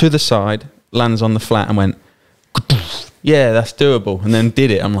 to the side, lands on the flat, and went, "Yeah, that's doable." And then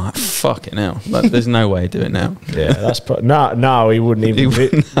did it. I'm like, "Fucking hell!" Like, there's no way to do it now. Yeah, that's now he wouldn't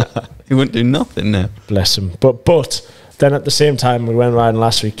even. He wouldn't do nothing now. Bless him. But then at the same time, we went riding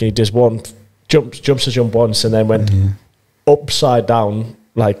last week. He does jumps a jump once, and then went upside down,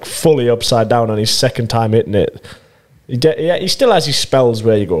 like fully upside down on his second time hitting it. He still has his spells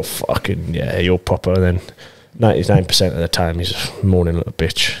where you go, "Fucking yeah, you're proper." And then 99% of the time, he's a moaning little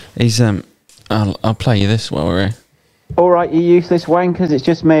bitch. He's I'll play you this while we're here. All right, you useless wankers, it's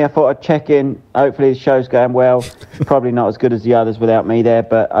just me. I thought I'd check in. Hopefully the show's going well. Probably not as good as the others without me there,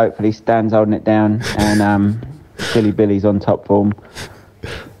 but hopefully Stan's holding it down and Billy Billy's on top form.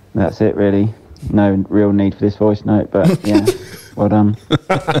 That's it, really. No real need for this voice note, but yeah, well done.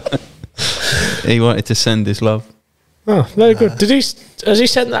 He wanted to send his love. Oh, very good. Has he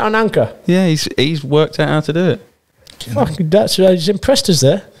sent that on Anchor? Yeah, he's worked out how to do it. Fucking, he's impressed us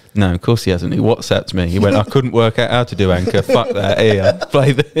there. No, of course he hasn't. He WhatsApped me. He went, "I couldn't work out how to do Anchor. Fuck that. Here,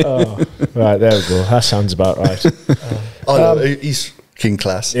 play this." Oh, right, there we go. That sounds about right. He's king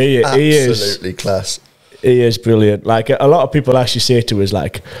class. He Absolutely class. He is brilliant. Like, a lot of people actually say to us,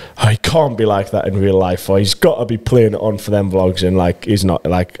 like, "Oh, he can't be like that in real life, or he's got to be playing it on for them vlogs." And like, he's not.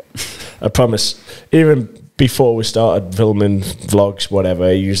 Like, I promise. Even before we started filming vlogs,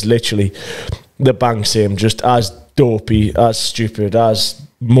 whatever, he was literally the bang same, just as dopey, as stupid, as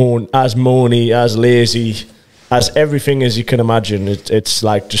moany, as lazy, as everything as you can imagine. It's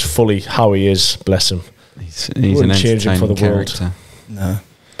like just fully how he is. Bless him. He's an entertaining character. No,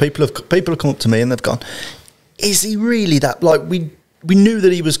 people have come up to me and they've gone, "Is he really that? Like, we knew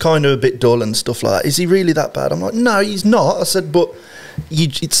that he was kind of a bit dull and stuff like that. Is he really that bad?" I'm like, "No, he's not." I said, "But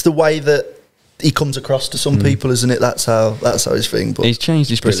it's the way that he comes across to some people, isn't it? That's how his thing." But he's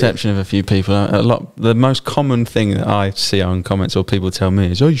changed his perception of a few people. The most common thing that I see on comments or people tell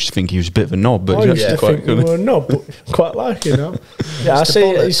me is, "Oh, you used to think he was a bit of a knob, but he's actually quite good." Well, no, but quite like, you know. Yeah, I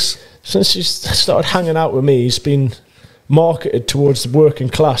say since he's started hanging out with me, he's been marketed towards the working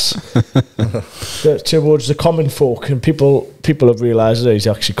class, towards the common folk, and people have realised that he's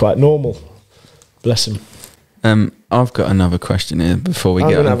actually quite normal. Bless him. I've got another question here before we get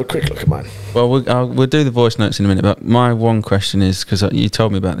on. I'm going to have a quick look at mine. Well, we'll do the voice notes in a minute, but my one question is, because you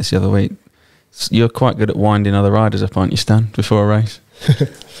told me about this the other week, you're quite good at winding other riders up, aren't you, Stan, before a race?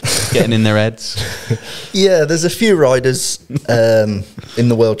 Getting in their heads. Yeah, there's a few riders in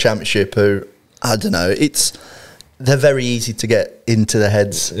the World Championship who, I don't know, they're very easy to get into their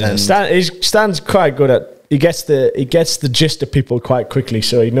heads. Yeah. Stan's quite good at. He gets the gist of people quite quickly,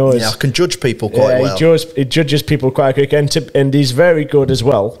 so he knows. Yeah, I can judge people quite well. He judges people quite quick, and he's very good as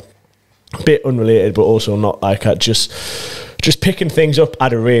well. A bit unrelated, but also not like at just picking things up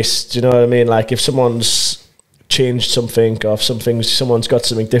at a race. Do you know what I mean? Like, if someone's changed something, or if someone's got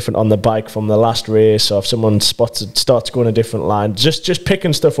something different on the bike from the last race, or if someone starts going a different line, just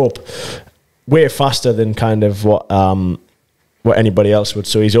picking stuff up way faster than kind of what anybody else would.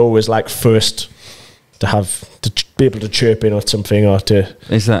 So he's always like first to be able to chirp in or something, or to...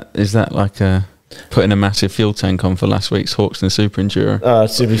 Is that like putting a massive fuel tank on for last week's Hawkston Super Enduro?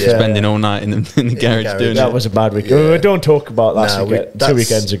 Spending all night in the garage doing that. It. Was a bad week. Yeah. Don't talk about two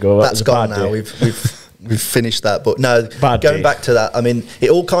weekends ago. That's gone now. We've finished that. But no, going back to that, I mean,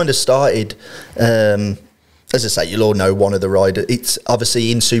 it all kind of started... as I say, you'll all know one of the riders. It's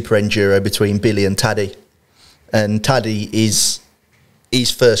obviously in Super Enduro between Billy and Taddy. And Taddy he's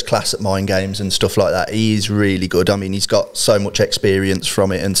first class at mind games and stuff like that. He is really good. I mean, he's got so much experience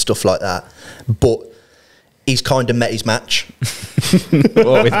from it and stuff like that. But he's kind of met his match.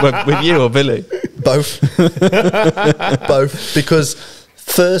 What, with you or Billy? Both. Both. Because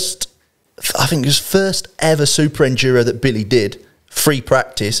I think it was first ever Super Enduro that Billy did, free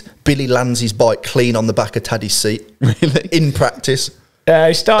practice, Billy lands his bike clean on the back of Taddy's seat. Really? In practice.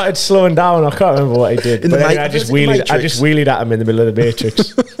 He started slowing down. I can't remember what he did. But I just wheelied at him in the middle of the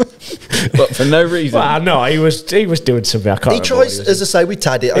Matrix. But for no reason. Well, no, he was doing something. I can't. He tries, as I say, with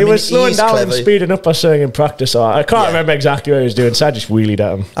Taddy. He was slowing down and speeding up or something in practice. I can't remember exactly what he was doing, so I just wheelied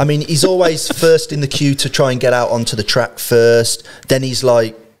at him. I mean, he's always first in the queue to try and get out onto the track first. Then he's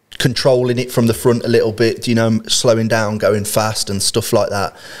like controlling it from the front a little bit, you know, slowing down, going fast and stuff like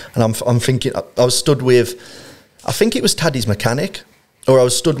that. And I'm thinking, I was stood with, I think it was Taddy's mechanic, or I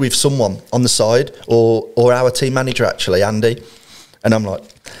was stood with someone on the side, or our team manager actually, Andy. And I'm like,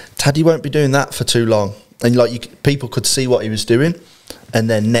 Taddy won't be doing that for too long. And like people could see what he was doing. And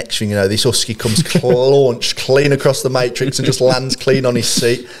then next thing you know, this Husky comes launched clean across the Matrix and just lands clean on his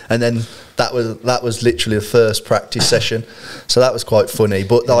seat. And then that was literally the first practice session. So that was quite funny.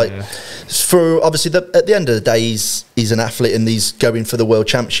 But like, for obviously at the end of the day, he's an athlete and he's going for the World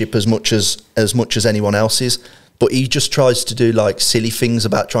Championship as much as anyone else is. But he just tries to do like silly things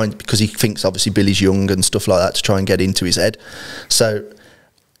about trying, because he thinks obviously Billy's young and stuff like that, to try and get into his head. So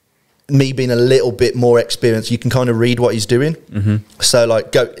me being a little bit more experienced, you can kind of read what he's doing. So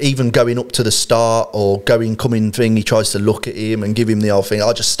like going up to the start or coming thing, he tries to look at him and give him the whole thing.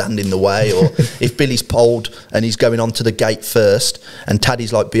 I'll just stand in the way. Or if Billy's poled and he's going onto the gate first and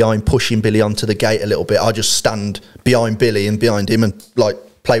Taddy's like behind, pushing Billy onto the gate a little bit, I just stand behind Billy and behind him and like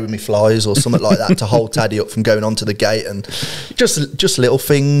play with me flies or something like that to hold Taddy up from going onto the gate. And just little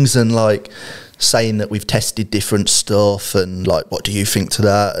things, and like saying that we've tested different stuff and like, what do you think to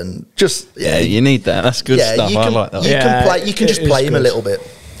that? And just you need that. That's good stuff. I like that. You can just play him a little bit.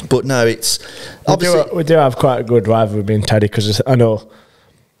 But no, it's obviously we do have quite a good rivalry with me and Taddy, because I know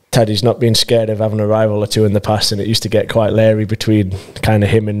Taddy's not been scared of having a rival or two in the past, and it used to get quite leery between kind of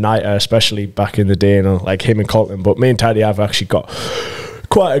him and Niter, especially back in the day, you know, like him and Colton. But me and Taddy have actually got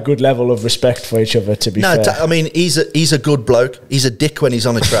quite a good level of respect for each other, to be fair. I mean, he's a good bloke. He's a dick when he's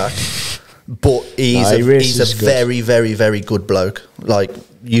on a track, but he's a very, very, very good bloke. Like,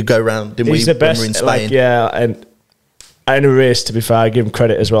 you go round, didn't we, when we were in Spain? Like, yeah, and in a race, to be fair, I give him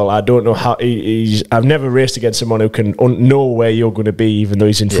credit as well. I don't know how I've never raced against someone who can know where you're going to be, even though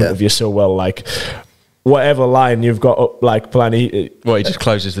he's in front of you so well. Like, whatever line you've got up, like, plan. He just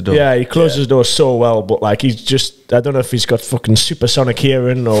closes the door. Yeah, he closes the door so well, but like, he's just, I don't know if he's got fucking supersonic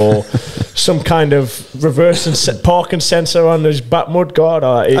hearing or some kind of reverse and parking sensor on his back mud guard.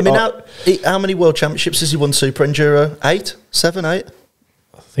 How many world championships has he won Super Enduro? 8? 7, 8?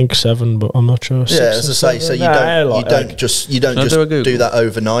 I think 7, but I'm not sure. 6 as I say, so you don't just do that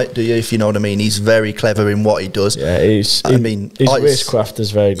overnight, do you? If you know what I mean. He's very clever in what he does. Yeah, his racecraft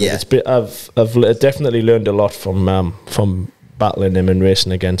is very good. Yeah. I've definitely learned a lot from battling him and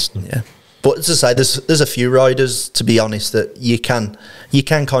racing against him. Yeah, but as I say, there's a few riders, to be honest, that you can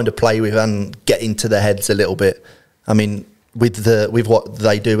kind of play with and get into their heads a little bit. I mean, with what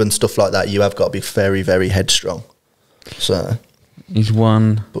they do and stuff like that, you have got to be very, very headstrong. So. He's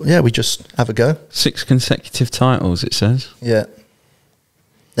won. But yeah, we just have a go. 6 consecutive titles, it says. Yeah.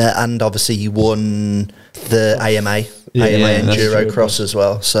 And obviously he won the AMA Enduro Cross as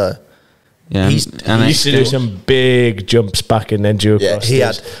well. So yeah, he used to do some big jumps back in Enduro Cross. He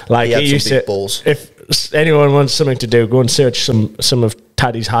had some big balls. If anyone wants something to do, go and search some of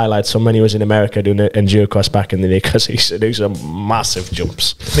Taddy's highlights from when he was in America doing an Enduro Cross back in the day, because he used to do some massive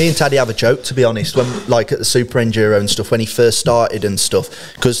jumps. Me and Taddy have a joke, to be honest, when like at the Super Enduro and stuff, when he first started and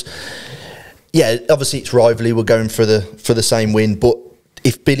stuff, because obviously it's rivalry, we're going for the same win, but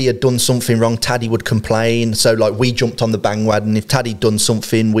if Billy had done something wrong, Taddy would complain. So like, we jumped on the bandwagon. If Taddy'd done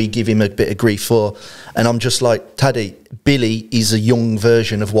something, we give him a bit of grief for. And I'm just like, Taddy, Billy is a young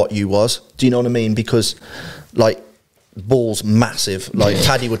version of what you was. Do you know what I mean? Because like, balls massive. Like,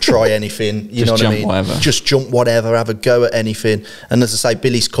 Taddy would try anything. You know what I mean? Whatever. Just jump whatever, have a go at anything. And as I say,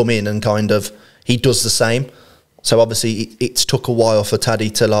 Billy's come in and kind of, he does the same. So obviously it's took a while for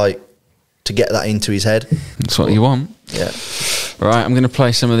Taddy to get that into his head. That's what you want. Yeah. Right, I'm going to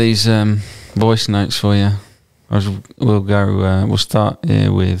play some of these voice notes for you. We'll start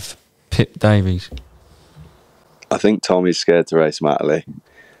here with Pip Davies. I think Tommy's scared to race Matterley.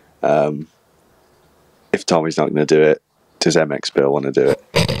 If Tommy's not going to do it, does MX Bill want to do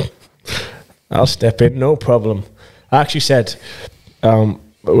it? I'll step in, no problem. I actually said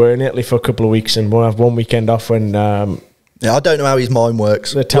we're in Italy for a couple of weeks and we'll have one weekend off when... I don't know how his mind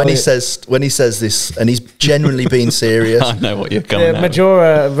works when he says this, and he's genuinely being serious. I know what you're coming at.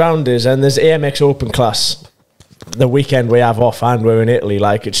 Majora rounders, and there's AMX Open class the weekend we have off and we're in Italy,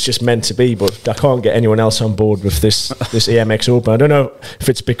 like it's just meant to be. But I can't get anyone else on board with this EMX Open. I don't know if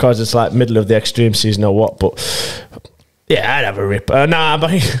it's because it's like middle of the extreme season or what, but yeah, I'd have a rip. Nah,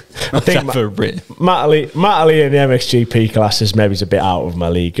 but I think Matterley in the MXGP classes maybe is a bit out of my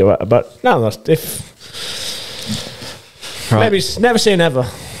league. But no, if maybe it's never say never.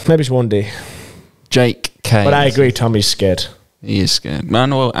 Maybe it's one day. Jake K. But I agree, Tommy's scared. He is scared,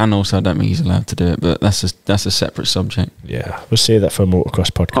 and also I don't think he's allowed to do it. But that's a separate subject. Yeah, we'll say that for a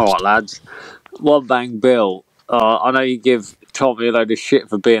motocross podcast. All right, lads. One bang, Bill. I know you give Tommy a load of shit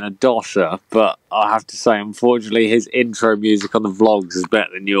for being a dosser, but I have to say, unfortunately, his intro music on the vlogs is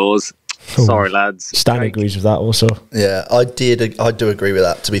better than yours. Sorry, lads. Stan agrees with that also. Yeah, I do agree with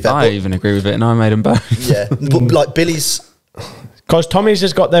that, to be fair. I even agree with it, and I made him both. Yeah, but like Billy's... Because Tommy's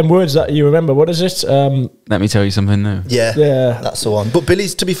has got them words that you remember. What is it? Let me tell you something new. Yeah, that's the one. But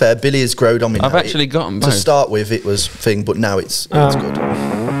Billy's, to be fair, Billy has grown on me. I've actually got them both. To start with, it was thing, but now it's good.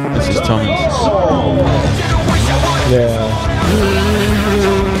 This is Tommy's. Yeah.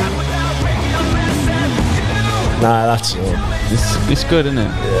 Nah, that's it's good, isn't it?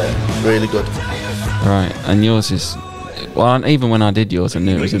 Yeah, really good. Right, and yours is... Well, even when I did yours, I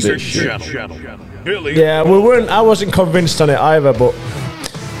knew it was a bit shit. Yeah, I wasn't convinced on it either, but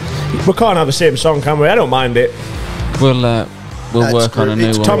we can't have the same song, can we? I don't mind it. We'll work on a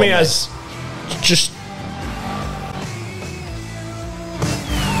new one. Tommy has just...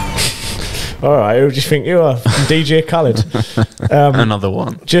 All right, who do you think you are? DJ Khaled. Another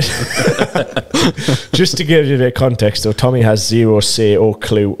one. Just to give you a bit of context, though, Tommy has zero say or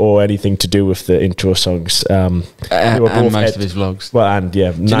clue or anything to do with the intro songs. And most of his vlogs. Well, and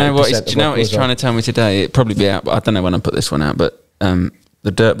yeah, do you know what he's trying to tell me today? It'll probably be out, but I don't know when I put this one out. But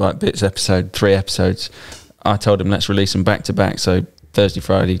the Dirt Bike Bits episode, 3 episodes, I told him let's release them back to back. So Wednesday,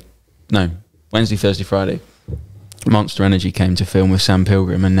 Thursday, Friday. Monster Energy came to film with Sam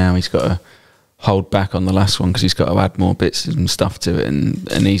Pilgrim, and now he's got to hold back on the last one because he's got to add more bits and stuff to it,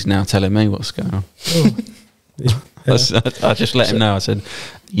 and he's now telling me what's going on. I just let him know. I said,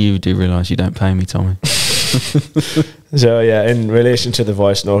 you do realise you don't pay me, Tommy. So yeah, in relation to the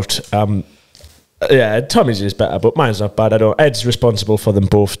voice note, yeah, Tommy's is better, but mine's not bad. Ed's responsible for them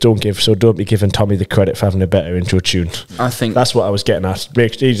both. Don't be giving Tommy the credit for having a better intro tune. I think that's what I was getting at.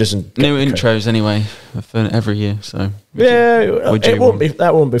 He doesn't new intros anyway for every year. So that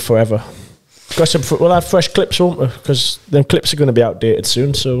won't be forever. We'll have fresh clips, won't we? Because them clips are going to be outdated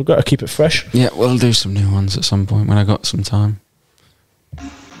soon, so we've got to keep it fresh. Yeah, we'll do some new ones at some point when I got some time.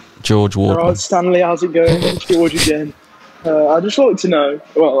 George Ward. All right, Stanley, how's it going? It's George again. I'd just like to know,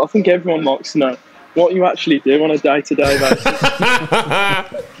 well, I think everyone likes to know, what you actually do on a day-to-day basis.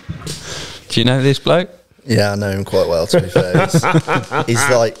 Do you know this bloke? Yeah, I know him quite well, to be fair. He's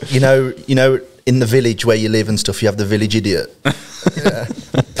like, you know, in the village where you live and stuff, you have the village idiot. Yeah,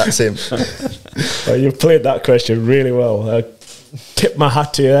 that's him. Well, you've played that question really well. I tip my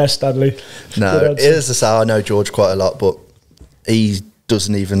hat to you there, Stanley. No, as I say, I know George quite a lot, but he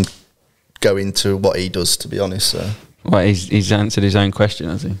doesn't even go into what he does, to be honest. So. Well, he's answered his own question,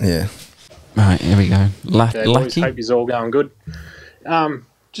 has he? Yeah. Right, here we go. Okay, boys, hope he's all going good.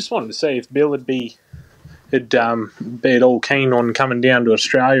 Just wanted to see if Bill would be at all keen on coming down to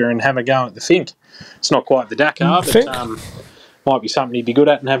Australia and have a go at the Fink. It's not quite the Dakar, but might be something he'd be good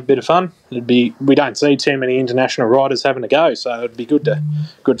at and have a bit of fun. We don't see too many international riders having a go, so it'd be good to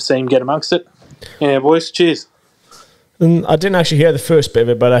see him get amongst it. Yeah, boys, cheers. I didn't actually hear the first bit of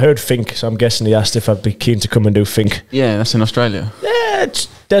it, but I heard Fink, so I'm guessing he asked if I'd be keen to come and do Fink. Yeah, that's in Australia. Yeah, it's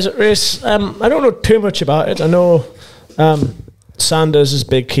desert race. I don't know too much about it. I know Sanders is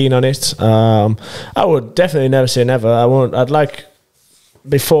big keen on it. I would definitely never say never. I'd like,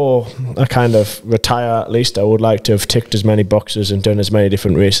 before I kind of retire at least, I would like to have ticked as many boxes and done as many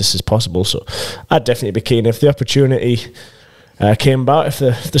different races as possible. So I'd definitely be keen. If the opportunity came about, if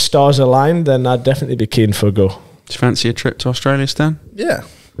the stars aligned, then I'd definitely be keen for a go. Do you fancy a trip to Australia, Stan? Yeah.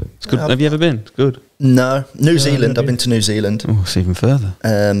 It's good. Have you ever been? It's good. No. New Zealand. I've been to New Zealand. Oh, it's even further.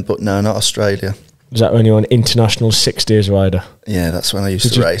 But no, not Australia. Was that when you were an international 6 days rider? Yeah, that's when I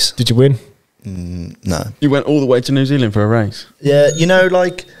used to race. Did you win? No. You went all the way to New Zealand for a race? Yeah, you know,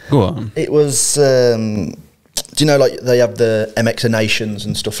 like... Go on. It was... do you know, like, they have the MX Nations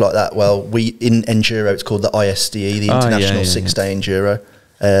and stuff like that? Well, in Enduro, it's called the ISDE, the International 6-Day Enduro.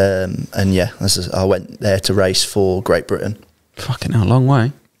 And yeah, I went there to race for Great Britain. Fucking hell, long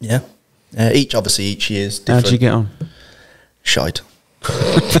way. Yeah. Each year's different. How'd you get on? Shite.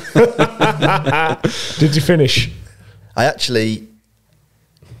 Did you finish? I actually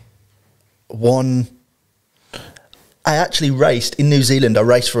won. I actually raced in New Zealand. I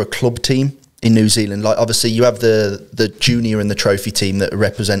raced for a club team New Zealand. Like obviously you have the junior and the trophy team that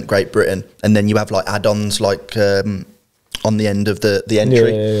represent Great Britain, and then you have like add-ons like on the end of the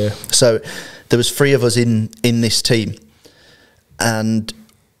entry. Yeah. So there was 3 of us in this team, and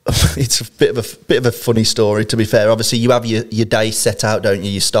it's a bit of a funny story, to be fair. Obviously you have your day set out, don't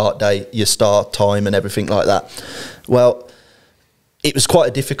you? Your start day, your start time and everything like that. Well, it was quite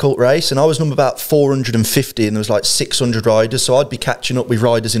a difficult race, and I was number about 450, and there was like 600 riders, so I'd be catching up with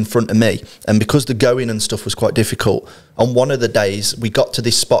riders in front of me. And because the going and stuff was quite difficult, on one of the days we got to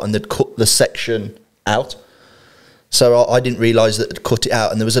this spot and they'd cut the section out. So I didn't realise that they'd cut it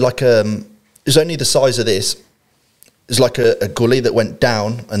out, and there was like it was only the size of this. It was like a gully that went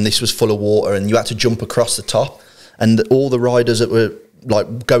down, and this was full of water, and you had to jump across the top. And all the riders that were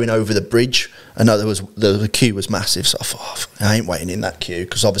like going over the bridge, I know the queue was massive, so I thought, I ain't waiting in that queue,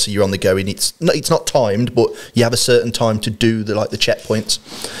 because obviously you're on the go, and it's not timed, but you have a certain time to do the checkpoints.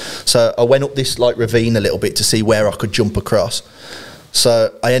 So I went up this like ravine a little bit to see where I could jump across.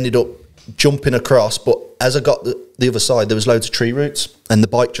 So I ended up jumping across, but as I got the other side, there was loads of tree roots, and the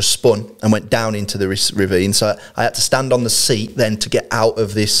bike just spun and went down into the ravine. So I had to stand on the seat then to get out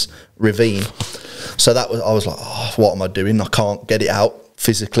of this ravine. So I was like, oh, what am I doing? I can't get it out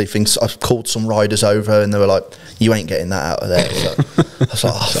physically. I called some riders over, and they were like, you ain't getting that out of there. So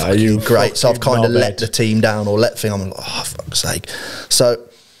I was like, oh, great. So I've kind of let the team down, or let thing. I'm like, oh, fuck's sake. So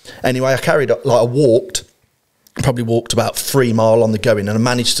anyway, I probably walked about 3 miles on the going, and I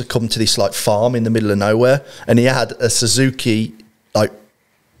managed to come to this like farm in the middle of nowhere, and he had a Suzuki, like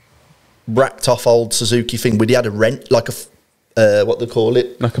racked off old Suzuki thing, but he had a rent, like what they call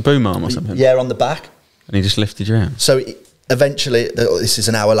it, like a boom arm or something. Yeah, on the back. And he just lifted you out. So eventually, this is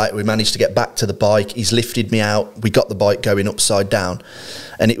an hour later, we managed to get back to the bike. He's lifted me out. We got the bike going upside down,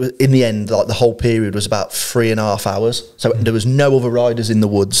 and it was, in the end, like the whole period was about 3.5 hours. So there was no other riders in the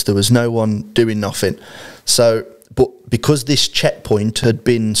woods. There was no one doing nothing. So, but because this checkpoint had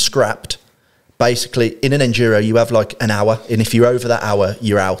been scrapped, basically in an enduro you have like an hour, and if you're over that hour,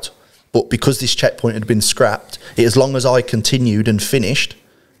 you're out. But because this checkpoint had been scrapped, as long as I continued and finished,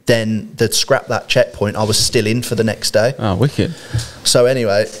 then they'd scrap that checkpoint. I was still in for the next day. Oh, wicked. So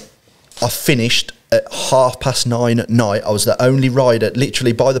anyway, I finished at 9:30 at night. I was the only rider,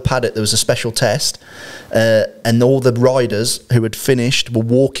 literally by the paddock, there was a special test, and all the riders who had finished were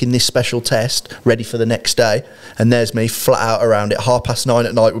walking this special test, ready for the next day, and there's me flat out around it, 9:30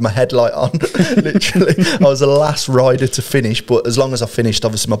 at night with my headlight on. Literally, I was the last rider to finish, but as long as I finished,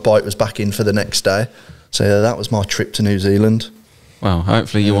 obviously my bike was back in for the next day. So yeah, that was my trip to New Zealand. Well,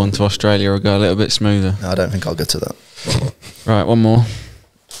 hopefully you on to Australia will go a little bit smoother. No, I don't think I'll get to that. Right, one more.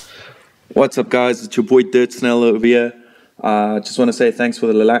 What's up, guys? It's your boy Dirt Snell over here. Just want to say thanks for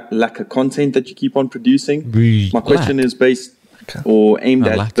the lack of content that you keep on producing. My question is based or aimed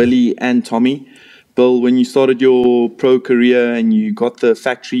at Billy and Tommy. Bill, when you started your pro career and you got the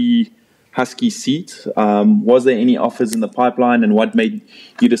factory Husky seat, was there any offers in the pipeline, and what made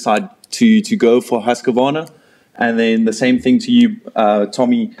you decide to go for Husqvarna? And then the same thing to you,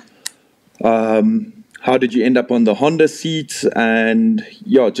 Tommy. How did you end up on the Honda seat? And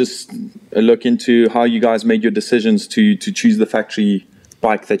yeah, just a look into how you guys made your decisions to choose the factory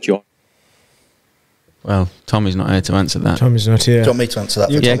bike that you're on. Well, Tommy's not here to answer that. Tommy's not here. Do you want me to answer that?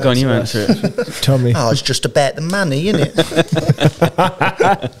 Yeah, go on, you answer it. Tommy. Oh, it's just about the money, isn't it?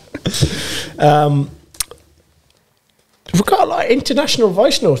 We've got like international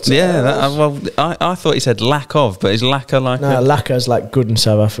voice notes. Yeah, I thought he said lack of, but is lacquer like no, lacquer's like good in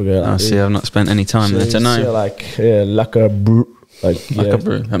South Africa. I see, I've not spent any time there to know. Like, yeah, lacquer brew. Like, lacquer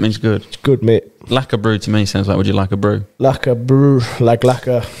brew, that means good. It's good, mate. Lacquer brew to me sounds like, would you like a brew? Lacquer brew, like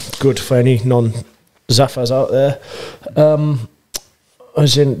lacquer, good for any non-Zaffas out there.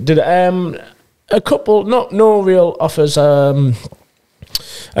 As in, a couple, no real offers.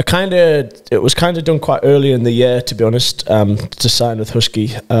 It was kind of done quite early in the year, to be honest, to sign with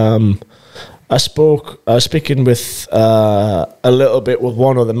Husky. I was speaking with a little bit with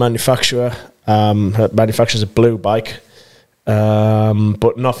one other manufacturer. Manufactures a blue bike,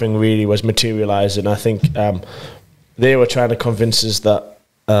 but nothing really was materialising. I think they were trying to convince us that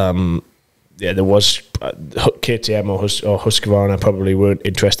there was KTM or Husqvarna probably weren't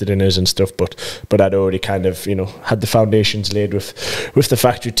interested in us and stuff, but I'd already kind of had the foundations laid with the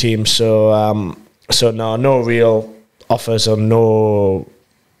factory team. So no real offers or no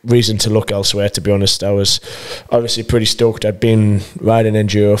reason to look elsewhere, to be honest. I was obviously pretty stoked. I'd been riding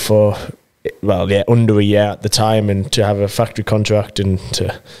Enduro for under a year at the time, and to have a factory contract and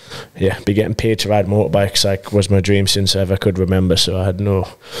to be getting paid to ride motorbikes was my dream since I ever could remember. So I had no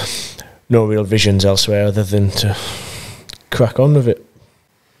real visions elsewhere other than to crack on with it.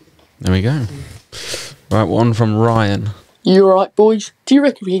 There we go. Right, one from Ryan. You alright, boys? Do you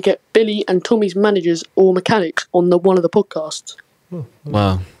reckon we can get Billy and Tommy's managers or mechanics on one of the podcasts?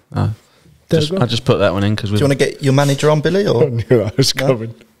 Well, I just put that one in because do you want to get your manager on, Billy? Or? I knew that was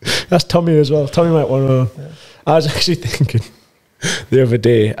coming. That's Tommy as well. Tommy might want to. I was actually thinking the other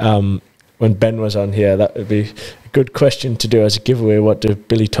day when Ben was on here, that would be a good question to do as a giveaway. What do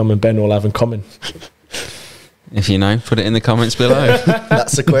Billy, Tom, and Ben all have in common? If you know, put it in the comments below.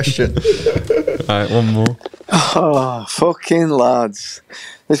 That's the question. All right, one more. Oh, fucking lads.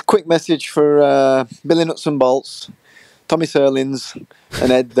 There's a quick message for Billy Nuts and Bolts, Tommy Serlins, and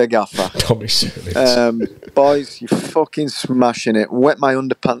Ed the Gaffer. Tommy Serlins. Boys, you're fucking smashing it. Wet my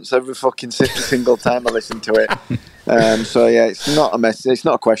underpants every fucking single time I listen to it. So, yeah, it's not a message. It's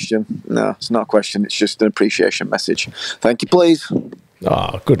not a question. No, it's not a question. It's just an appreciation message. Thank you, please.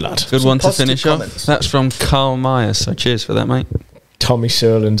 Oh, good lad. Good one to finish off. That's from Carl Myers, so cheers for that, mate. Tommy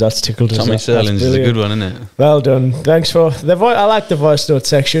Serlins, that's tickled us. Tommy Serlins is a good one, isn't it? Well done. Thanks for the voice. I like the voice note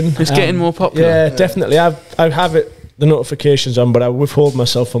section. It's getting more popular. Yeah, definitely. I have the notifications on, but I withhold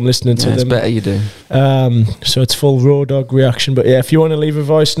myself from listening to them. It's better you do. So it's full raw dog reaction. But yeah, if you want to leave a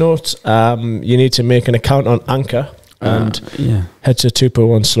voice note, you need to make an account on Anchor and head to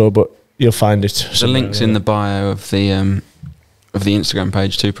 2.1 Slow, but you'll find it. The link's in the bio of the Instagram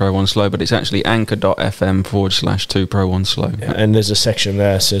page 2Pro1 Slow, but it's actually anchor.fm/2Pro1 Slow. Yeah, and there's a section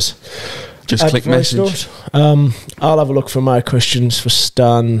there that says just click message. I'll have a look for my questions for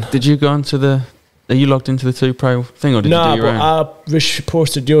Stan. Did you go onto are you logged into the 2Pro thing, or did you do your own? No, I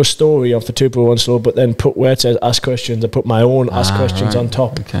posted your story of the 2Pro1 Slow, but then put where it says ask questions, I put my own ask questions on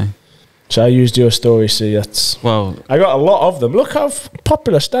top. Okay. So I used your story, see, that's... Well... I got a lot of them. Look how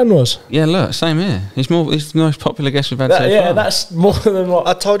popular Stan was. Yeah, look, same here. He's the most popular guest we've had so far. Yeah, that's more than what...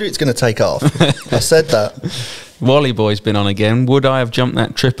 I told you it's going to take off. I said that. Wally Boy's been on again. Would I have jumped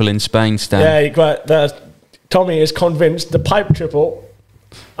that triple in Spain, Stan? Yeah, Tommy is convinced the pipe triple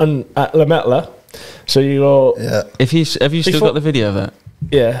at La Metla. So you go... Yeah. Have you still got the video of that?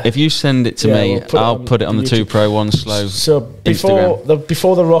 Yeah. If you send it to me, I'll put it on the 2Pro1 Slow. So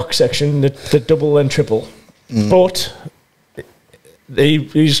before the rock section, the double and triple, but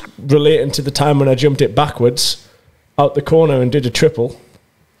he's relating to the time when I jumped it backwards out the corner and did a triple.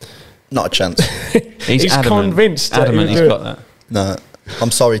 Not a chance. He's convinced. Adamant he's got that. No. I'm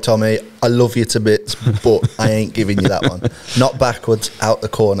sorry, Tommy. I love you to bits, but I ain't giving you that one. Not backwards, out the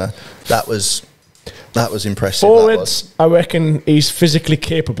corner. That was impressive. Forwards, I reckon he's physically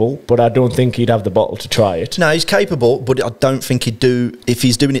capable, but I don't think he'd have the bottle to try it. No, he's capable, but I don't think he'd do... If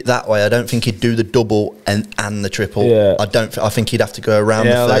he's doing it that way, I don't think he'd do the double and the triple. Yeah. I think he'd have to go around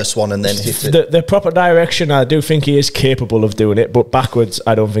the first one and then hit it. The proper direction, I do think he is capable of doing it, but backwards,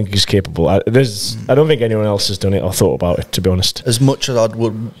 I don't think he's capable. I don't think anyone else has done it or thought about it, to be honest. As much as I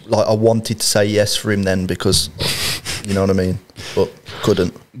wanted to say yes for him then, because... You know what I mean? But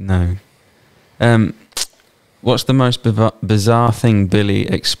couldn't. No. What's the most bizarre thing Billy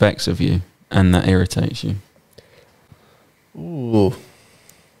expects of you and that irritates you? Ooh.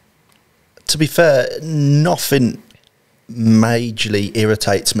 To be fair, nothing majorly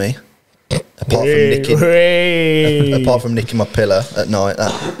irritates me. Apart from nicking my pillow at night,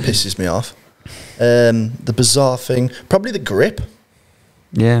 that pisses me off. The bizarre thing, probably the grip.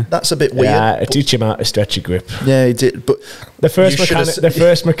 Yeah, that's a bit weird. Yeah, I teach him how to stretch a grip. Yeah, he did. But the first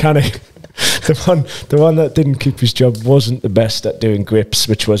mechanic, the one that didn't keep his job wasn't the best at doing grips,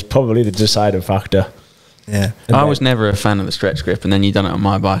 which was probably the deciding factor. Yeah, I was never a fan of the stretch grip, and then you done it on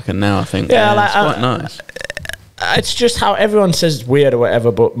my bike, and now I think it's quite nice. It's just how everyone says it's weird or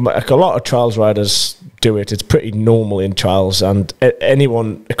whatever, but a lot of trials riders do it. It's pretty normal in trials, and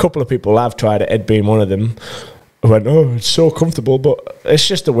a couple of people I've tried it, Ed being one of them, went, oh, it's so comfortable, but it's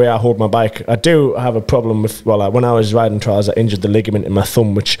just the way I hold my bike. I do have a problem with, when I was riding trials, I injured the ligament in my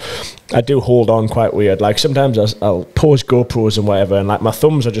thumb, which I do hold on quite weird. Like sometimes I'll pause GoPros and whatever, and like my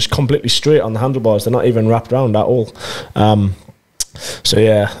thumbs are just completely straight on the handlebars. They're not even wrapped around at all. So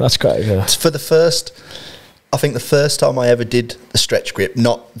yeah, that's quite... I think the first time I ever did a stretch grip,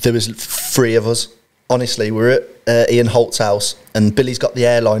 there was 3 of us. Honestly, we were at Ian Holt's house, and Billy's got the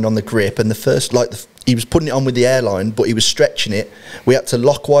airline on the grip, and he was putting it on with the airline, but he was stretching it. We had to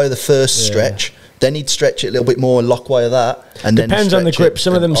lock wire the first stretch, then he'd stretch it a little bit more and lock wire that, and depends on the grip.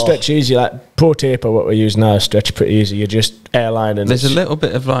 Some of them stretch easy, like Pro Taper, what we use now, stretch pretty easy. You just airline, and there's a little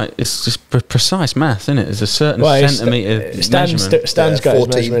bit of it's just precise math, isn't it? There's a certain centimetre measurement. Stan's got his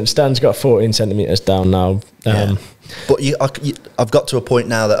measurement. Stan's got 14 centimetres down now. But I've got to a point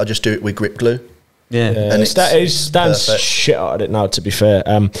now that I just do it with grip glue. And Stan's shit out at it now, to be fair.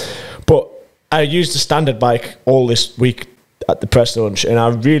 But I used the standard bike all this week at the press launch, and I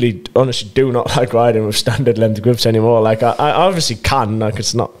really honestly do not like riding with standard length grips anymore. Like I obviously can, like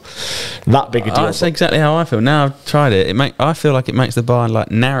it's not that big a deal. That's exactly how I feel. Now I've tried it. I feel like it makes the bar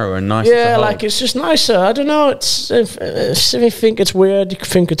like narrower and nicer. Yeah, to hold. like it's just nicer. I don't know. It's if you think it's weird, you can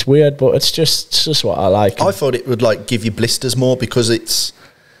think it's weird, but it's just what I like. I thought it would like give you blisters more because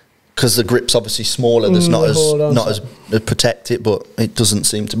the grip's obviously smaller. There's not as protect it, but it doesn't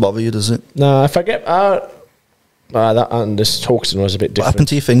seem to bother you, does it? No, if I get that and this Hawkson was a bit different. What happened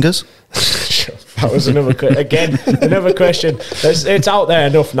to your fingers? That was another another question. It's out there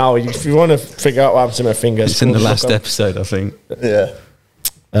enough now. If you want to figure out what happened to my fingers, it's in the last episode, I think. Yeah.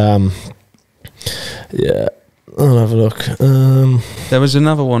 Yeah. I'll have a look. There was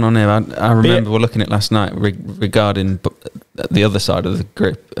another one on here. I remember we're looking at last night regarding the other side of the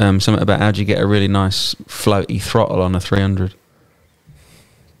grip. Something about how do you get a really nice floaty throttle on a 300.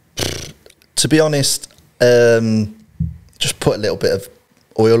 To be honest, just put a little bit of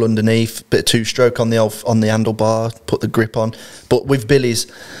oil underneath, bit of two-stroke on the handlebar, put the grip on. But with Billy's,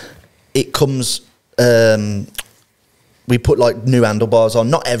 it comes. We put like new handlebars on,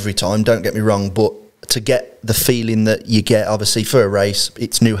 not every time. Don't get me wrong, but to get the feeling that you get, obviously for a race,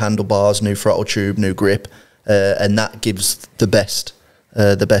 it's new handlebars, new throttle tube, new grip, and that gives the best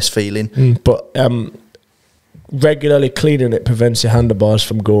feeling. But regularly cleaning it prevents your handlebars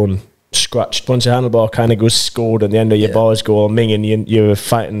from going scratched. Once your handlebar kind of goes scored and the end of your bars go all minging, you're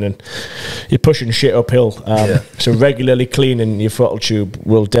fighting and you're pushing shit uphill. So regularly cleaning your throttle tube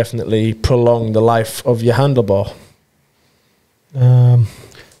will definitely prolong the life of your handlebar.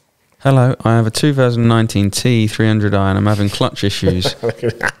 Hello, I have a 2019 T300i and I'm having clutch issues.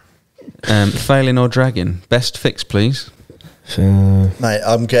 Failing or dragging. Best fix, please. Mate,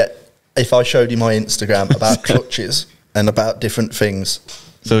 if I showed you my Instagram about clutches and about different things,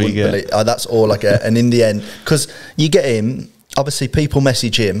 so you get that's all I get. And in the end, because you get him, obviously people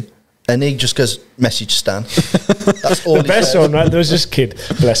message him and he just goes, message Stan. That's all. The best one, right? There was this kid,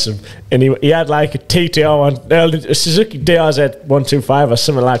 bless him, and he had like a TTR, a Suzuki DRZ 125 or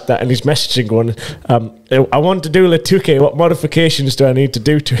something like that, and he's messaging going, I want to do the 2K, what modifications do I need to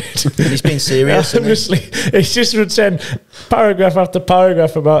do to it? And he's been serious. Honestly, he just would send paragraph after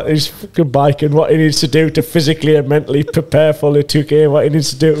paragraph about his fucking bike and what he needs to do to physically and mentally prepare for the 2K and what he needs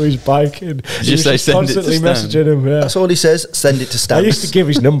to do to his bike. And just say send constantly it to messaging him. Yeah. That's all he says, send it to Stan. I used to give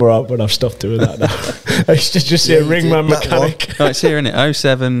his number out, but I've stopped doing that now. I used to just say ring my mechanic. No, it's here, isn't it?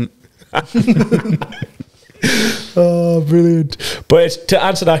 07. Oh, brilliant. But to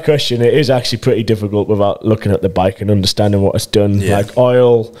answer that question, it is actually pretty difficult without looking at the bike and understanding what it's done. Like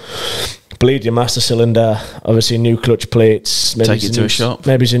oil, bleed your master cylinder, obviously new clutch plates, maybe take it to a shop,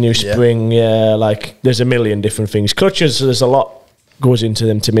 maybe it's a new spring. Like there's a million different things. Clutches, there's a lot goes into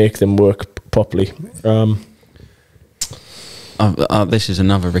them to make them work properly. This is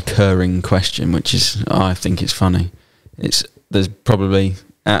another recurring question, which is, I think it's funny. There's probably,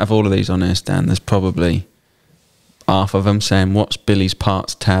 out of all of these on here, Stan, there's probably half of them saying, what's Billy's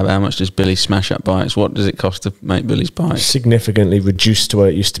parts tab? How much does Billy smash up bikes? What does it cost to make Billy's bikes? Significantly reduced to what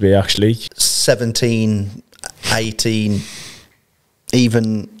it used to be, actually. 17, 18,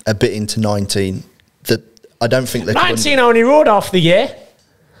 even a bit into 19. I don't think they 19 only rode half the year.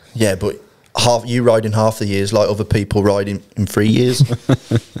 Yeah, but you riding half the years like other people riding in 3 years.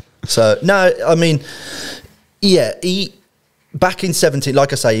 So no, I mean, yeah, back in 17,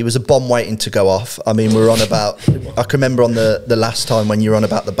 like I say, he was a bomb waiting to go off. I mean, we're on about, I can remember on the last time when you were on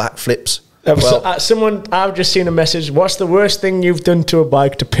about the backflips. I've just seen a message, what's the worst thing you've done to a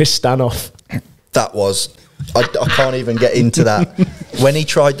bike to piss Stan off? That was, I can't even get into that. When he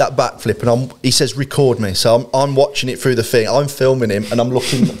tried that backflip and he says, record me. So I'm watching it through the thing. I'm filming him and I'm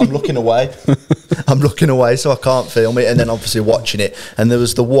looking away. I'm looking away so I can't film it. And then obviously watching it. And there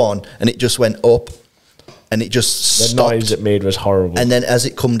was the one and it just went up and it just stopped. The noise it made was horrible. And then as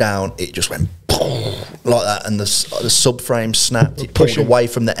it come down, it just went boom, like that. And the subframe snapped. It pushed away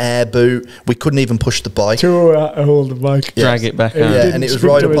from the air boot. We couldn't even push the bike. To hold the bike. Drag it back out. Yeah, and it was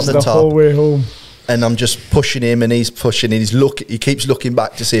right up on the top. Whole way home. And I'm just pushing him and he's pushing and he keeps looking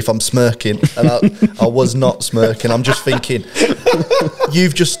back to see if I'm smirking. And I was not smirking. I'm just thinking,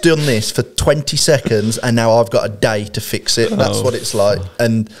 you've just done this for 20 seconds and now I've got a day to fix it. That's what it's like.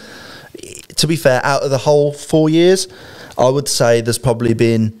 And to be fair, out of the whole 4 years, I would say there's probably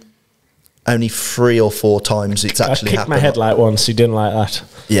been only 3 or 4 times it's actually happened. I kicked my headlight once. He didn't like that.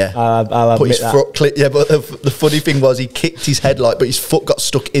 Yeah. I'll admit that. Yeah, but the funny thing was he kicked his headlight, but his foot got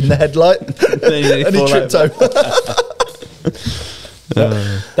stuck in the headlight and he tripped over.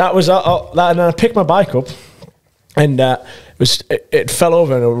 That was that, and I picked my bike up And it fell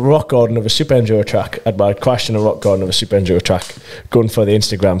over in a rock garden of a Super Enduro track. I'd crashed in a rock garden of a Super Enduro track, going for the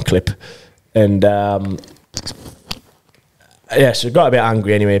Instagram clip. And so I got a bit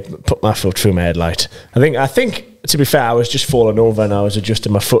angry anyway, put my foot through my headlight. I think to be fair, I was just falling over and I was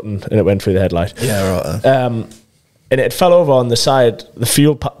adjusting my footing and it went through the headlight. Yeah, right. And it fell over on the side, the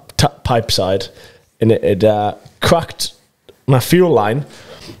fuel pipe side, and it cracked my fuel line.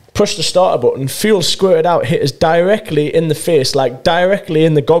 Pushed the starter button, fuel squirted out, hit us directly in the face, like directly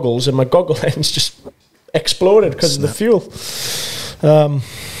in the goggles, and my goggle lens just exploded because of the fuel. A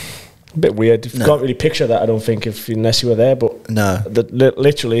bit weird. You can't really picture that, I don't think, unless you were there, but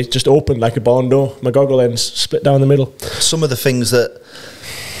literally just opened like a barn door. My goggle lens split down the middle. Some of the things that,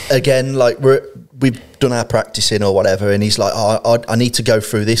 again, like we've done our practicing or whatever, and he's like, I need to go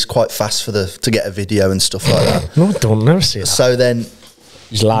through this quite fast to get a video and stuff like that. No, I don't never see that. So then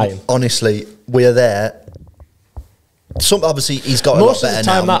he's lying. Honestly, we're there. Obviously, he's got most a lot better now. Most of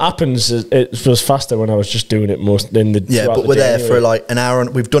the time that happens, it was faster when I was just doing it most. But we're there for like an hour.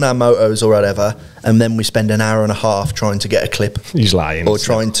 We've done our motos or whatever, and then we spend an hour and a half trying to get a clip. He's lying. Or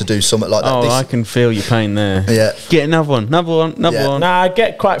trying to do something like that. Oh, I can feel your pain there. Yeah. Get another one. Nah, I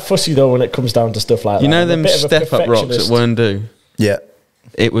get quite fussy though when it comes down to stuff like that. You know them step-up rocks at Werndu? Yeah.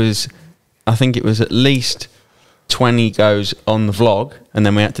 I think it was at least 20 goes on the vlog, and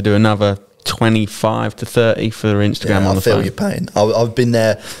then we had to do another 25 to 30 for Instagram on the phone. I feel your pain. I've been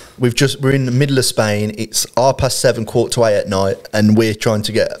there. We're in the middle of Spain. It's 7:15, 7:45 at night, and we're trying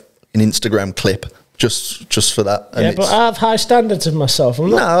to get an Instagram clip just for that. And but I have high standards of myself.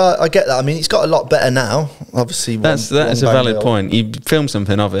 I get that. I mean, it's got a lot better now. Obviously, that is a valid point. You film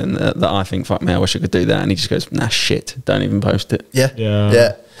something of it that I think, fuck me, I wish I could do that, and he just goes, nah, shit, don't even post it.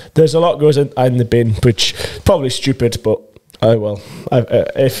 Yeah. There's a lot goes in the bin, which probably stupid, but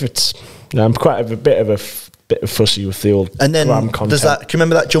if it's. I'm quite a bit of fussy with the old. And then does that? Can you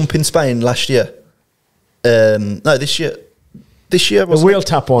remember that jump in Spain last year? No, this year. This year was the wheel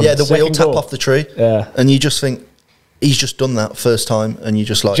tap one. Yeah, the wheel tap off the tree. Yeah, and you just think he's just done that first time, and you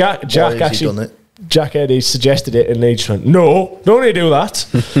just like Jack actually done it. Jack Eddy suggested it, and they just went, "No, don't need to do that."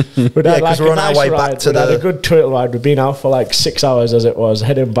 Because we're on our way back to had a good turtle ride. We've been out for like 6 hours as it was,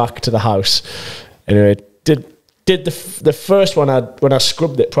 heading back to the house. Anyway, did the first one when I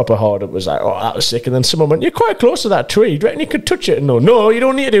scrubbed it proper hard, it was like, oh, that was sick. And then someone went, you're quite close to that tree. Do you reckon you could touch it? And no, you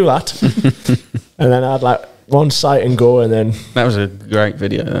don't need to do that. And then I had like one sight and go, and then that was a great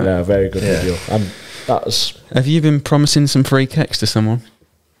video. Yeah, very good video. Have you been promising some free keks to someone?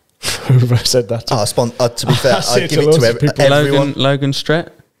 Who have I said that to? To be fair, I give it to everyone. Logan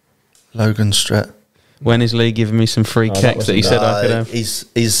Stret. Logan Stret. When is Lee giving me some free keks that he said I could have?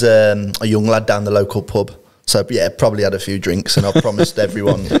 He's a young lad down the local pub. So, yeah, probably had a few drinks, and I promised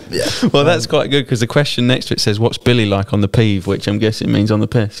everyone, yeah. Well, that's quite good, because the question next to it says, what's Billy like on the peeve, which I'm guessing means on the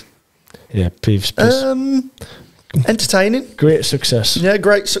piss. Yeah, peeves piss. Entertaining. Great success. Yeah,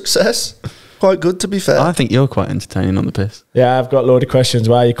 great success. Quite good, to be fair. I think you're quite entertaining on the piss. Yeah, I've got a load of questions.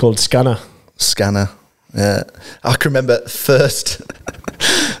 Why are you called Scanner? Scanner, yeah. I can remember that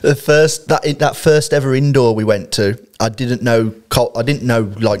first ever indoor we went to. I didn't know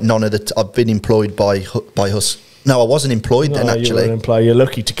like none of the. I've been employed by Hus. No, I wasn't employed then. Actually, you're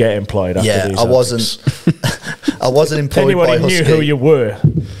lucky to get employed. After these I wasn't. I wasn't employed. Anybody by Husky. knew who you were.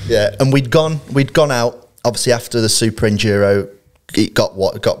 Yeah, and we'd gone out. Obviously, after the Super Enduro, it got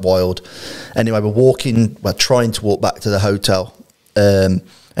wild. Anyway, we're trying to walk back to the hotel, and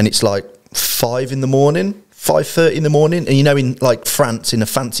it's like 5 in the morning. 5:30 in the morning, and you know, in like France, in a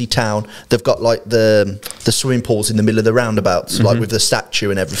fancy town, they've got like the swimming pools in the middle of the roundabouts, like with the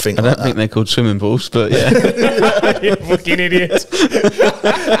statue and everything. I don't think they're called swimming pools, but yeah. You fucking idiot.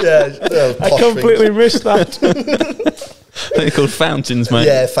 Yeah, I completely missed that. They're called fountains, mate.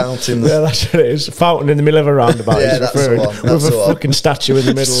 Yeah, fountains. Yeah, that's what it is. A fountain in the middle of a roundabout. Yeah, that's the one. With a fucking statue in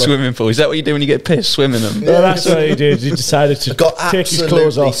the middle. Swimming pool. Is that what you do when you get pissed? Swimming them? No, that's what he did. He decided to take his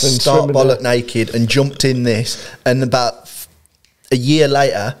clothes off and start bollock naked and jumped in this. And about a year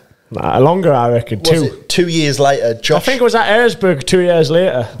later, longer, I reckon. 2 years later, Josh. I think it was at Erzberg 2 years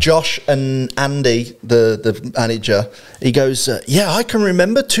later. Josh and Andy, the manager, he goes, yeah, I can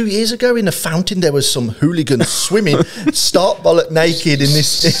remember 2 years ago in the fountain there was some hooligans swimming, start bollock naked in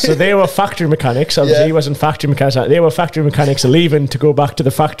this. So they were factory mechanics. Obviously, he wasn't factory mechanics. They were factory mechanics leaving to go back to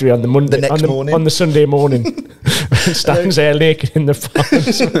the factory on the Monday, on the Sunday morning. Stands there naked in the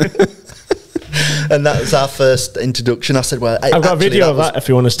fountain. And that was our first introduction. I said, well, I've got a video of that if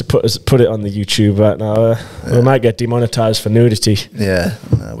you want us to put it on the YouTube right now. We might get demonetised for nudity. Yeah,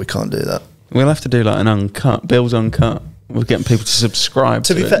 no, we can't do that. We'll have to do like an uncut, Bill's uncut. We're getting people to subscribe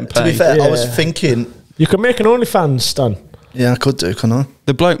to be fair, I was thinking, You can make an OnlyFans, Stan. Yeah, I could do, can I?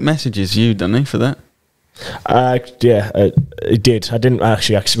 The bloke messages you, doesn't he, for that? He did. I didn't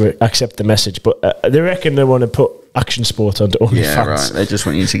actually accept the message, but they reckon they want to put action sport onto OnlyFans. Yeah, right. They just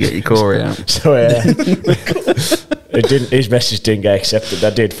want you to get your Corey out. So it didn't. His message didn't get accepted.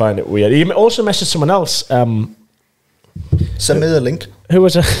 I did find it weird. He also messaged someone else. Send me the link. Who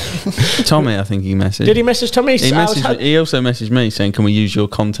was it? Tommy, I think he messaged. Did he message Tommy? He also messaged me saying, "Can we use your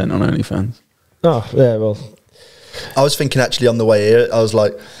content on OnlyFans?" Oh, yeah. Well, I was thinking actually on the way here. I was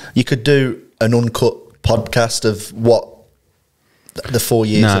like, you could do an uncut podcast of what the 4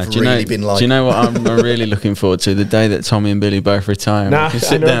 years have really been like. Do you know what I'm really looking forward to? The day that Tommy and Billy both retire. Nah, we can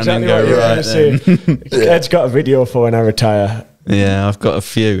sit I know down exactly and go, right then. Ed's got a video for when I retire. Yeah, I've got a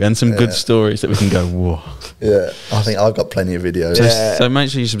few and some good stories that we can go, whoa. Yeah, I think I've got plenty of videos. So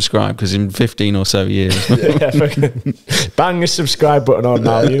make sure you subscribe, because in 15 or so years. Bang the subscribe button on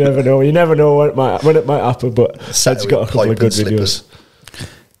now. You never know. You never know when it might happen, but Ed's got a couple of good videos.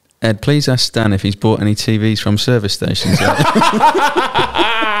 Ed, please ask Stan if he's bought any TVs from service stations yet.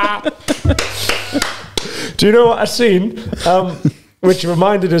 Do you know what I've seen? Which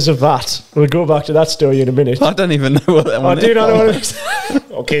reminded us of that. We'll go back to that story in a minute. I don't even know what that one is. Do you not know what it is?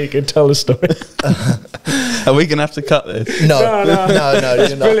 Okay, you can tell the story. Are we going to have to cut this? No.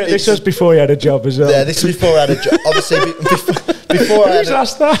 It's brilliant. This was before you had a job as well. Yeah, this was before I had a job. Obviously, before I had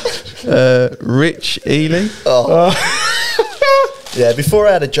asked that? Rich Ely. Yeah, before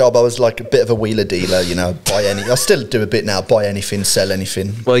I had a job, I was like a bit of a wheeler dealer, you know, I still do a bit now, buy anything, sell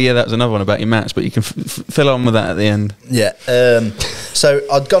anything. Well, yeah, that was another one about your mats, but you can fill on with that at the end. Yeah. So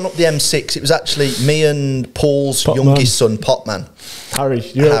I'd gone up the M6. It was actually me and Paul's youngest son, Potman. Harry.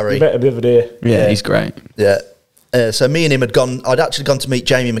 You met him the other day. Yeah, he's great. Yeah. So me and him I'd actually gone to meet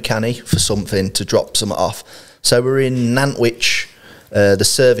Jamie McCanny for something, to drop something off. So we're in Nantwich, the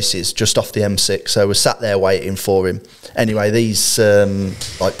services just off the M6. So we're sat there waiting for him. Anyway, these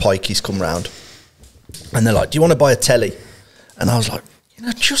like pikeys come round and they're like, "Do you want to buy a telly?" And I was like, "You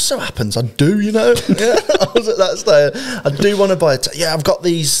know, just so happens I do, you know." Yeah, I was at that stage. I do want to buy a telly. Yeah, I've got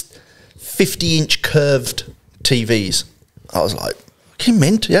these 50-inch curved TVs. I was like, "Okay,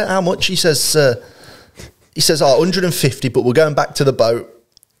 mint. Yeah, how much?" He says, "Oh, 150, but we're going back to the boat.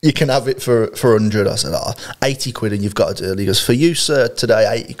 You can have it for 100. I said, 80 quid and you've got a deal. He goes, "For you, sir, today,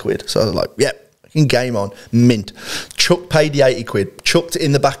 80 quid. So I was like, "Yep, game on." Mint. Chuck paid the 80 quid, chucked it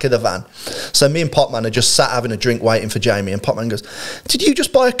in the back of the van. So me and Potman are just sat having a drink waiting for Jamie, and Potman goes, "Did you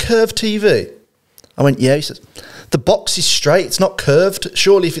just buy a curved TV?" I went, "Yeah." He says, "The box is straight, it's not curved.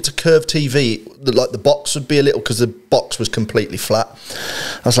 Surely if it's a curved TV, the box would be a little," because the box was completely flat.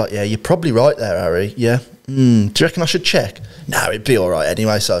 I was like, "Yeah, you're probably right there, Harry. Yeah. Do you reckon I should check?" "No, it'd be all right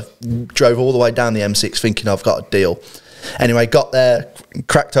anyway." So I drove all the way down the M6 thinking I've got a deal. Anyway, got there,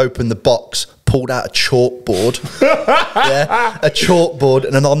 cracked open the box, pulled out a chalkboard. Yeah, a chalkboard,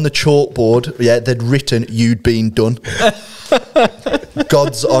 and then on the chalkboard, yeah, they'd written, "You'd been done."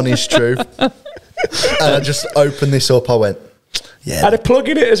 God's honest truth. And I just opened this up, I went, yeah. Had a plug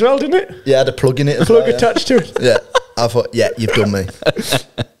in it as well, didn't it? Yeah, had a plug in it as plug well. Plug attached to it. Yeah. I thought, yeah, you've done me.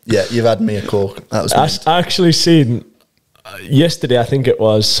 Yeah, you've had me a cork. That was I actually seen yesterday, I think it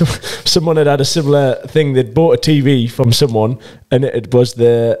was, someone had a similar thing. They'd bought a TV from someone, and it was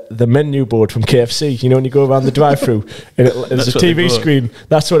the menu board from KFC. You know, when you go around the drive-through, and there's a TV screen.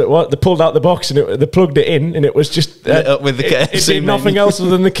 That's what it was. They pulled out the box and they plugged it in, and it was just lit up with the KFC. It did nothing else other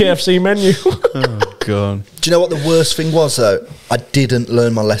than the KFC menu. Oh God! Do you know what the worst thing was though? I didn't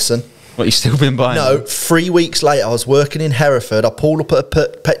learn my lesson. What, you still been buying? No, 3 weeks later, I was working in Hereford. I pulled up at a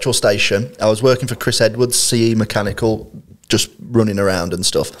petrol station. I was working for Chris Edwards, CE Mechanical, just running around and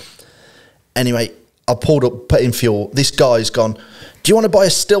stuff. Anyway, I pulled up, put in fuel. This guy's gone, "Do you want to buy a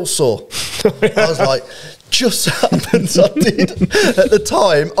still saw?" I was like, just happens I did. At the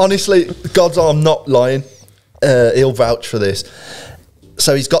time, honestly, God's, I'm not lying. He'll vouch for this.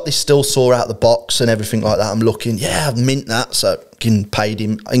 So he's got this still saw out the box and everything like that. I'm looking, yeah, I've mint that. So paid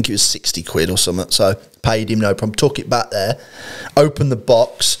him, I think it was 60 quid or something. So paid him, no problem. Took it back there, opened the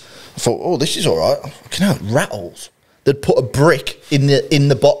box. I thought, oh, this is all right. Fucking hell, it rattles. They'd put a brick in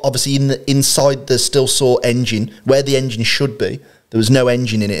the box, obviously inside the still saw engine, where the engine should be. There was no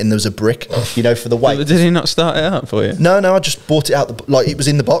engine in it, and there was a brick, you know, for the weight. Did he not start it up for you? No, I just bought it out. Like, it was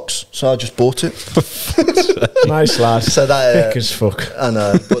in the box, so I just bought it. Nice lad. So that thick as fuck. I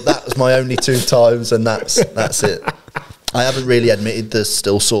know, but that was my only 2 times, and that's it. I haven't really admitted the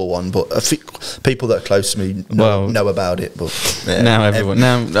still saw one, but people that are close to me know about it. But yeah, now everyone,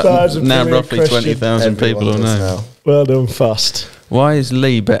 now roughly 20,000 people will know. Now. Well done, fast. Why is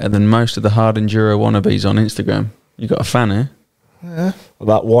Lee better than most of the hard enduro wannabes on Instagram? You got a fan here? Yeah.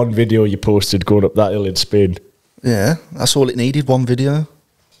 That one video you posted going up that hill in Spain. Yeah, that's all it needed, one video.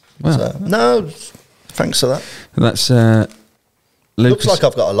 Well, So, no, thanks for that. That's Looks like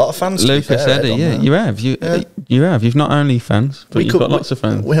I've got a lot of fans. Lucas Eddy, yeah, you have. You have. You've not only fans, but you've got lots of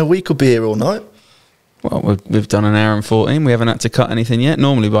fans. Well, we could be here all night. Well, we've done an hour and 14. We haven't had to cut anything yet.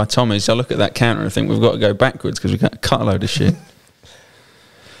 Normally by Tommy's, I look at that counter and think we've got to go backwards because we've got to cut a load of shit.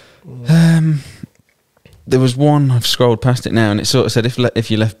 There was one, I've scrolled past it now, and it sort of said if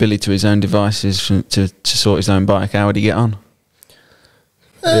you left Billy to his own devices to sort his own bike, how would he get on?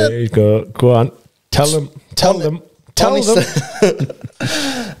 There you go. Go on. Tell them.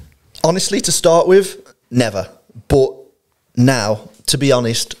 Honestly, to start with, never. But now, to be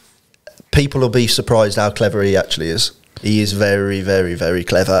honest, people will be surprised how clever he actually is. He is very, very, very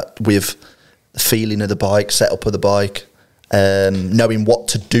clever with the feeling of the bike, setup of the bike, knowing what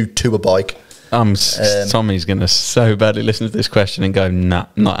to do to a bike. Tommy's going to so badly listen to this question and go, nah,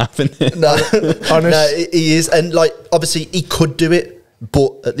 not happening. No, he is. And, like, obviously, he could do it,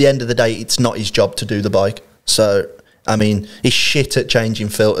 but at the end of the day, it's not his job to do the bike. So, I mean, he's shit at changing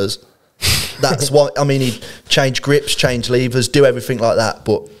filters. That's what, I mean, he'd change grips, change levers, do everything like that,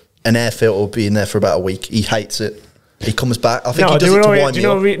 but an air filter will be in there for about a week. He hates it. He comes back. I think he does it to wind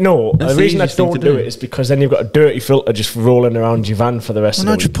you up. No, the reason I don't do it is because then you've got a dirty filter just rolling around your van for the rest of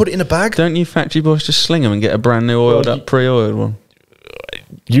the week. Just put it in a bag. Don't you factory boys just sling them and get a brand new oiled up, pre-oiled one?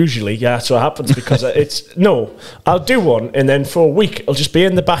 Usually, yeah, that's what happens because I'll do one and then for a week I'll just be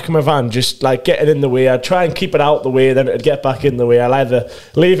in the back of my van, just like getting in the way. I'd try and keep it out the way, then it'd get back in the way. I'll either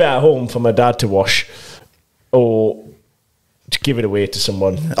leave it at home for my dad to wash or to give it away to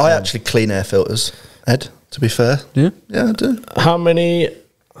someone. I actually clean air filters, Ed, to be fair. Yeah? Yeah, I do. How many...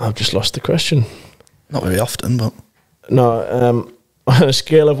 I've just lost the question. Not very often, but... No, on a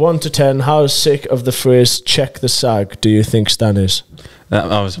scale of 1 to 10, how sick of the phrase check the sag do you think Stan is?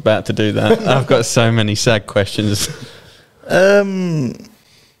 I was about to do that. I've got so many sag questions. No,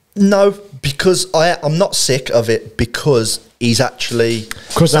 because I'm not sick of it because he's actually...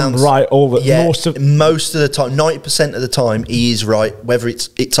 Because I'm right most of the time, 90% of the time, he is right, whether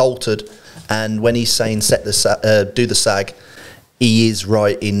it's altered, and when he's saying do the sag, he is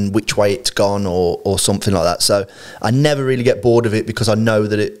right in which way it's gone or something like that. So I never really get bored of it because I know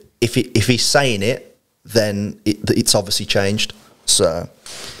that if he's saying it, then it's obviously changed. So,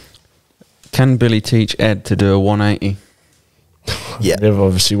 can Billy teach Ed to do a 180? Yeah, they've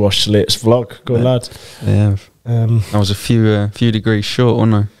obviously watched the latest vlog. Good lad. They have. I was a few degrees short,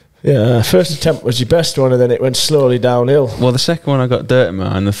 wasn't I? Yeah, first attempt was your best one, and then it went slowly downhill. Well, the second one I got dirt in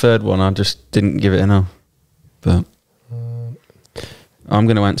my, and the third one I just didn't give it enough. But I'm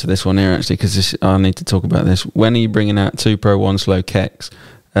going to answer this one here actually because I need to talk about this. When are you bringing out 2 Pro 1 Slow keks?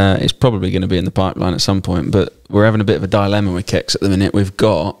 It's probably going to be in the pipeline at some point, but we're having a bit of a dilemma with keks at the minute. We've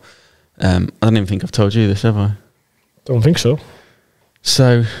got, I don't even think I've told you this, have I? Don't think so.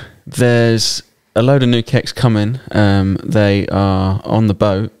 So there's a load of new keks coming. They are on the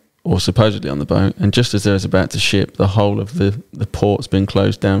boat, or supposedly on the boat, and just as they're about to ship, the whole of the port's been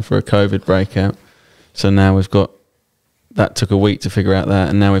closed down for a COVID breakout. So now that took a week to figure out that,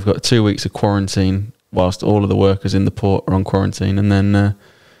 and now we've got 2 weeks of quarantine whilst all of the workers in the port are on quarantine, and then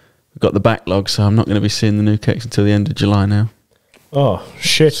we've got the backlog, so I'm not going to be seeing the new keks until the end of July now. Oh,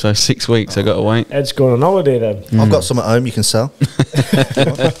 shit. So 6 weeks I've got to wait. Ed's going on holiday then. I've got some at home you can sell.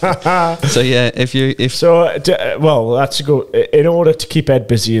 So yeah, well, that's to go. In order to keep Ed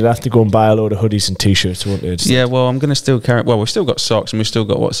busy, you'll have to go and buy a load of hoodies and t-shirts, won't you? Yeah, well, I'm going to still carry. Well, we've still got socks and we've still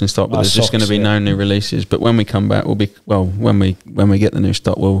got what's in stock, but there's just going to be no new releases. But when we come back, when we get the new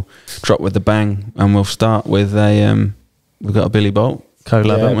stock, we'll drop with the bang, and we'll start with we've got a Billy Bolt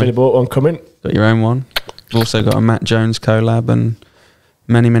collab, haven't we? Billy Bolt one coming. Got your own one. We've also got a Matt Jones collab and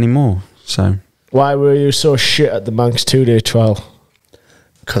many, many more. So why were you so shit at the Manx 2-day trial?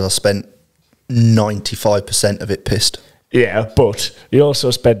 Because I spent 95% of it pissed. Yeah, but you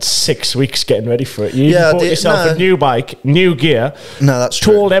also spent 6 weeks getting ready for it. You bought yourself a new bike, new gear. No, that's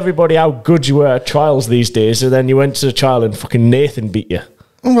true. Told everybody how good you were at trials these days, and then you went to the trial and fucking Nathan beat you.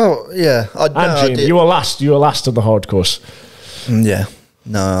 Well, yeah. I did. You were last. You were last on the hard course. Yeah.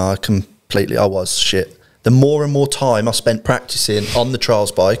 No, I was shit. The more and more time I spent practicing on the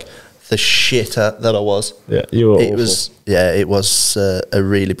trials bike, the shitter that I was. Yeah, you were awful. It was a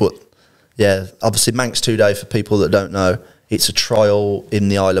really, but yeah, obviously Manx 2-day, for people that don't know, it's a trial in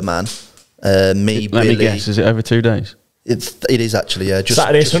the Isle of Man. Let me guess, is it over 2 days? It is actually, yeah.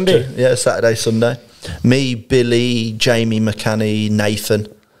 Saturday, Sunday? Yeah, Saturday, Sunday. Me, Billy, Jamie, McCanny, Nathan,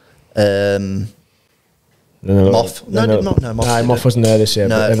 Moff. No, Moff. Moff wasn't there this year.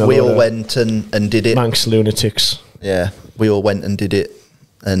 No, we all went and did it. Manx lunatics. Yeah, we all went and did it.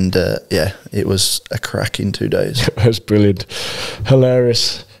 And yeah, it was a cracking 2 days. It was brilliant.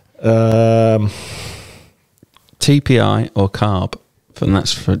 Hilarious. TPI or carb? And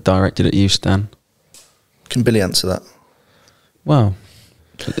that's directed at you, Stan. Can Billy answer that? Well,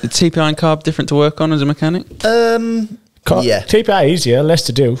 TPI and carb different to work on as a mechanic? Yeah. TPI easier, less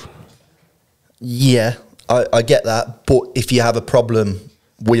to do. Yeah, I get that. But if you have a problem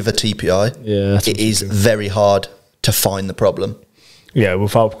with a TPI, it is very hard to find the problem. Yeah,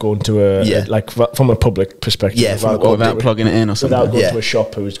 without going to from a public perspective. Yeah, without plugging it in or something. Without going to a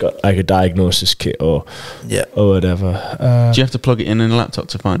shop who's got like a diagnosis kit or whatever. Do you have to plug it in a laptop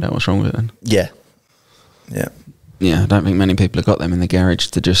to find out what's wrong with it then? Yeah. Yeah, I don't think many people have got them in the garage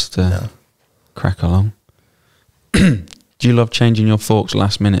to just crack along. Do you love changing your forks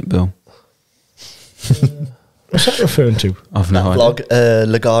last minute, Bill? What's that referring to? I've no idea. Vlog,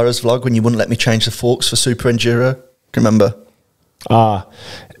 Lagara's vlog, when you wouldn't let me change the forks for Super Enduro. Can you remember? Yeah,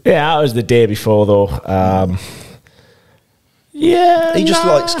 that was the day before though. Yeah, he just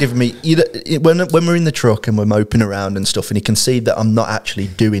likes giving me when we're in the truck and we're moping around and stuff, and he can see that I'm not actually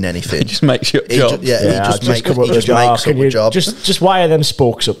doing anything. He just makes your job. He just makes up a job. Just wire them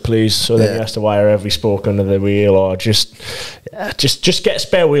spokes up, please. So then he has to wire every spoke under the wheel, or just get a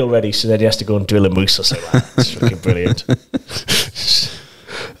spare wheel ready. So then he has to go and drill a moose or something. It's fucking brilliant.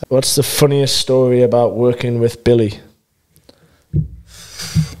 What's the funniest story about working with Billy?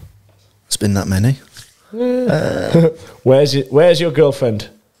 It's been that many. Where's your girlfriend?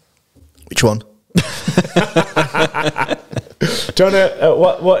 Which one?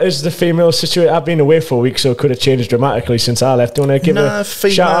 What is the female situation? I've been away for a week, so it could have changed dramatically since I left. Do you want to give a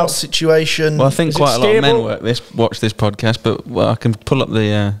female shout out? situation? Well, I think quite a lot of men watch this podcast, but I can pull up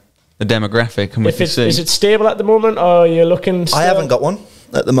the demographic and we can see. Is it stable at the moment, or are you looking still? I haven't got one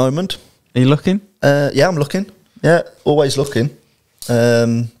at the moment. Are you looking? Yeah, I'm looking. Yeah, always looking.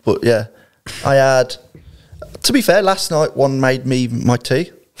 But yeah, I had. To be fair, last night one made me my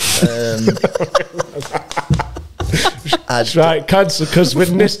tea. Right, cancel, because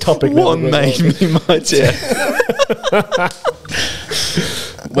with this topic, one made me my tea.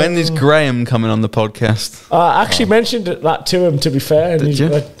 When is Graham coming on the podcast? I actually mentioned that to him, to be fair.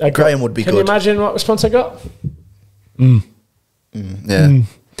 And Graham would be good. Can you imagine what response I got? Yeah.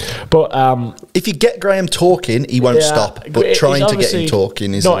 But if you get Graham talking, he won't stop. But trying to get him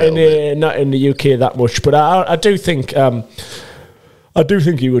talking is not in the UK that much. But I do think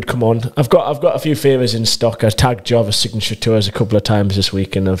he would come on. I've got a few favours in stock. I tagged Jarvis Signature Tours a couple of times this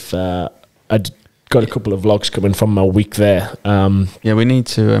week, and I've got a couple of vlogs coming from my week there. Yeah, we need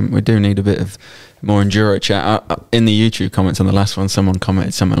to. We do need a bit of more enduro chat. In the YouTube comments on the last one, someone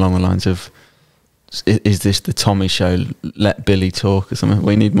commented something along the lines of, "Is this the Tommy show? Let Billy talk or something."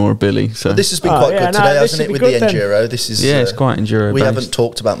 We need more Billy. So this has been quite good today, hasn't it? With the enduro, this is it's quite enduro. We haven't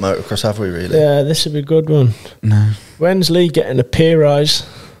talked about motocross, have we? Really? Yeah, this would be a good one. No. When's Lee getting a pay rise?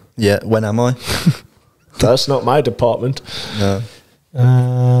 Yeah, when am I? That's not my department. No.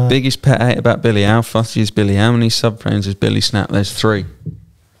 Biggest pet hate about Billy. How fussy is Billy? How many subframes has Billy snapped? There's 3.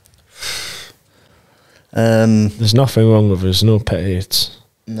 There's nothing wrong with us. No pet hates.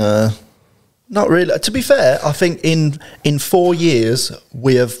 No. Not really. To be fair, I think in 4 years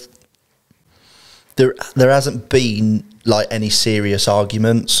we have there hasn't been like any serious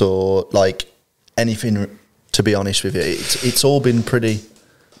arguments or like anything. To be honest with you, it's all been pretty.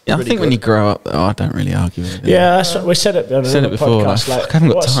 Yeah, I think when you grow up, I don't really argue with it. Yeah, that's what we said it on another before. Podcast. Like, I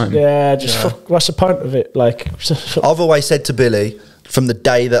haven't got time. Yeah, what's the point of it? Like, I've always said to Billy from the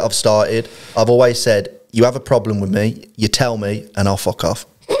day that I've started, I've always said, you have a problem with me, you tell me, and I'll fuck off.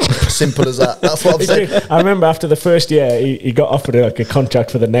 Simple as that. That's what I've said. I remember after the first year, he got offered like a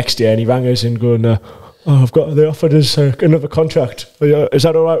contract for the next year, and he rang us and going, they offered us another contract. Is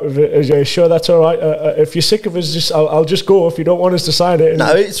that all right with it? Are you sure that's all right? If you're sick of us, I'll just go if you don't want us to sign it.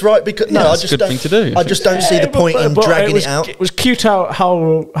 No, it's right because I just don't. I just don't see the point in dragging it out. It was cute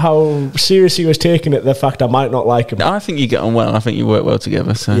how serious he was taking it. The fact I might not like him. No, I think you get on well. I think you work well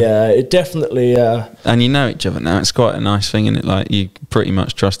together. So yeah, it definitely. And you know each other now. It's quite a nice thing, isn't it? Like you pretty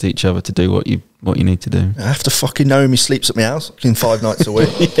much trust each other to do what you need to do. I have to fucking know him. He sleeps at my house in 5 nights a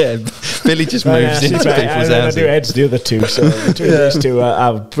week. Yeah, Billy just moves into people's houses. I do Ed's the other two, so between these two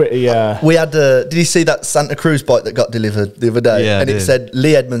are pretty... We had, did you see that Santa Cruz bike that got delivered the other day? Yeah, and it said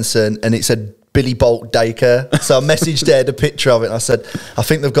Lee Edmondson and it said Billy Bolt Daycare. So I messaged Ed a picture of it and I said, I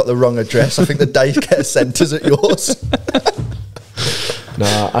think they've got the wrong address. I think the daycare centre's at yours.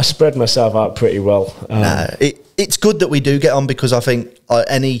 No, I spread myself out pretty well. It's good that we do get on because I think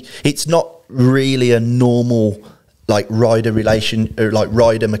it's not really a normal like rider relation or like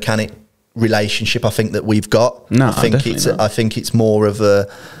rider mechanic relationship I think that we've got. No, I think it's not. I think it's more of a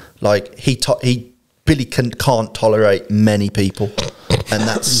like Billy can't tolerate many people, and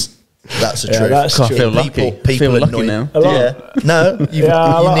that's the truth. That's I true. feel lucky. People lucky annoy- now. Yeah, no, you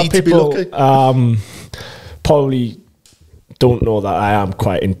need to be lucky. Probably don't know that I am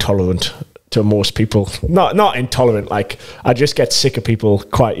quite intolerant to most people. Not intolerant, like I just get sick of people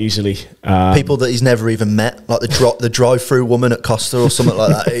quite easily. People that he's never even met, like the drive-through woman at Costa or something like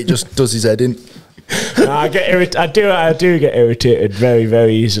that. It just does his head in. I do get irritated very,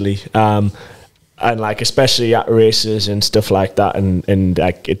 very easily. And like especially at races and stuff like that, and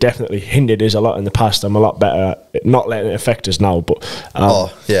like it definitely hindered us a lot in the past. I'm a lot better at not letting it affect us now. But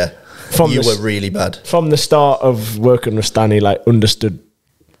you were really bad from the start of working with Stanley. Like understood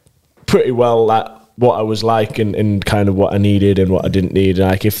pretty well like what I was like and kind of what I needed and what I didn't need.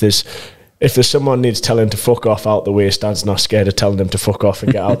 Like if there's someone needs telling to fuck off out the way, Stan's not scared of telling them to fuck off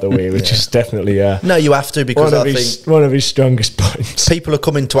and get out the way, which is definitely no, you have to, because I think one of his strongest points. People are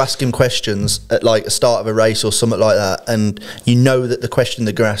coming to ask him questions at like the start of a race or something like that, and you know that the question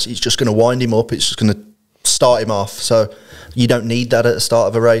the grass is just going to wind him up. It's just going to start him off. So you don't need that at the start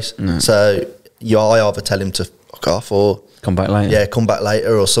of a race. No. So I either tell him to fuck off or come back later. Yeah, come back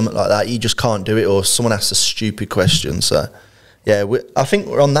later or something like that. You just can't do it, or someone asks a stupid question. So yeah, I think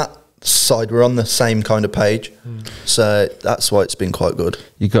we're on that side, we're on the same kind of page, so that's why it's been quite good.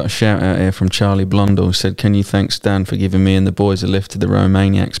 You got a shout out here from Charlie Blondell, who said, "Can you thank Stan for giving me and the boys a lift to the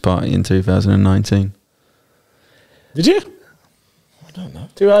Romaniacs party in 2019?" Did you? I don't know.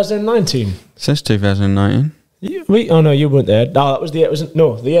 2019. It says 2019. Oh no, you weren't there. No, that was the year.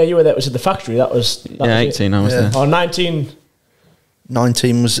 The year you were there was at the factory. That was 18. I was there. Oh, 19.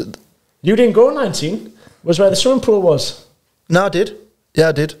 19 was. You didn't go. 19 was where the swimming pool was. No, I did. Yeah,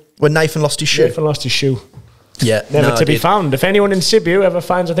 I did. When Nathan lost his shoe. Yeah. Never to be found. If anyone in Sibiu ever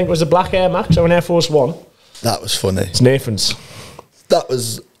finds, I think it was a black Air Max or an Air Force One. That was funny. It's Nathan's. That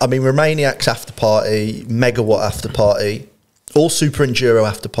was, I mean, Romaniacs after party, Megawatt after party, all Super Enduro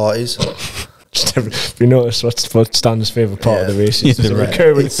after parties. If you notice what Stan's favourite part of the race is, there's a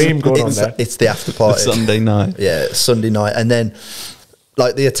recurring theme going on there. It's the after party. Sunday night. Yeah, Sunday night. And then,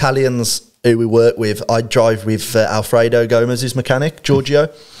 like the Italians who we work with, I drive with Alfredo Gomez, his mechanic, Giorgio,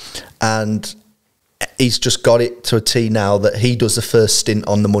 and he's just got it to a T now that he does the first stint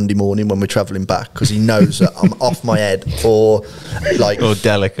on the Monday morning when we're travelling back, because he knows that I'm off my head or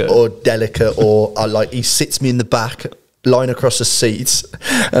delicate, or I like he sits me in the back, lying across the seats,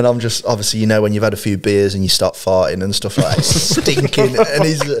 and I'm just, obviously, you know, when you've had a few beers and you start farting and stuff like that, stinking,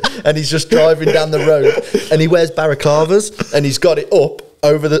 and he's just driving down the road, and he wears balaclavas and he's got it up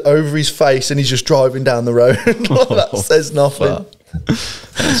over his face, and he's just driving down the road. That says nothing.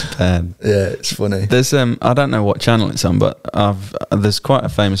 That's bad. Yeah, it's funny. There's I don't know what channel it's on, but there's quite a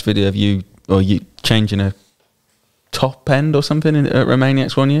famous video of you changing a top end or something at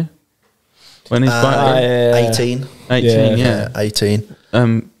Romaniacs one year when his bike 18, yeah, 18.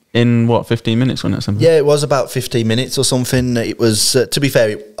 In what, 15 minutes, wasn't it, something? Yeah, it was about 15 minutes or something. It was to be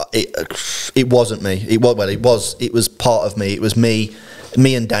fair, it wasn't me. It was part of me. It was me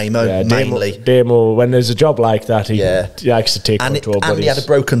and Damo, mainly. Damo, when there's a job like that, he likes to take control. And he had a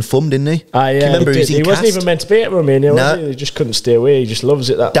broken thumb, didn't he? Yeah, remember he wasn't even meant to be at Romania, was he? He just couldn't stay away. He just loves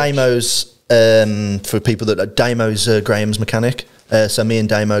it that Damo's, for people that know, Damo's Graham's mechanic. So me and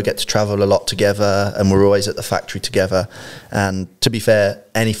Damo get to travel a lot together, and we're always at the factory together. And to be fair,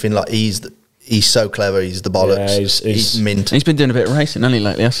 anything like he's so clever. He's the bollocks. Yeah, he's mint. He's been doing a bit of racing, hasn't he,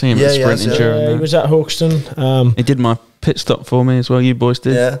 lately? I see him at Sprint Enduro. He was at Hawkston. He did my pit stop for me as well. You boys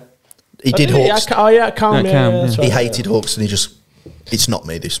did. Yeah, he did Hawkston. Cam. He hated Hawkston. He just, it's not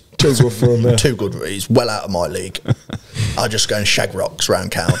me. This too good for him. Too good. He's well out of my league. I just go and shag rocks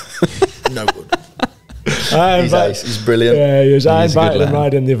round count. No good. He's brilliant. Yeah, I invited him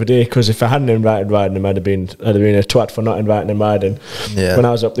riding the other day, because if I hadn't invited riding him, I'd have been a twat for not inviting him riding. Yeah. When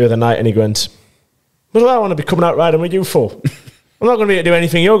I was up the other night, and he went, "What do I want to be coming out riding with you for? I'm not going to be able to do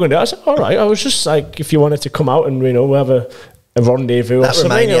anything you're going to do." I said, "All right." I was just like, if you wanted to come out and we'll have a rendezvous or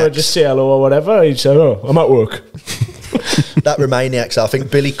something, or just say hello or whatever. He'd say, "Oh, I'm at work." That Romaniacs, I think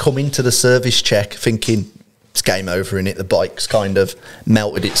Billy come into the service check thinking it's game over, in it. The bike's kind of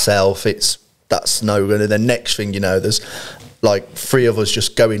melted itself. That's no good. And then next thing you know, there's like 3 of us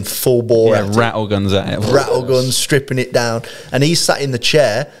just going full bore at rattle guns at it. Rattle guns, stripping it down. And he's sat in the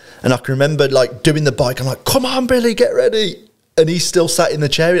chair, and I can remember like doing the bike. I'm like, "Come on, Billy, get ready." And he's still sat in the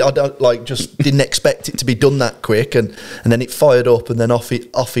chair. I just didn't expect it to be done that quick. And then it fired up, and then off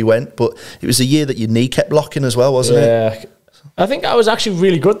he went. But it was a year that your knee kept blocking as well, wasn't it? Yeah. I think I was actually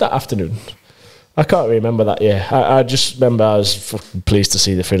really good that afternoon. I can't remember that year. I just remember I was fucking pleased to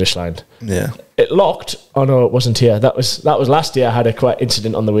see the finish line. Yeah. It locked. Oh no, it wasn't here. That was last year. I had a quite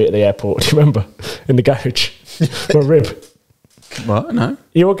incident on the way to the airport. Do you remember? In the garage. My rib. What? No.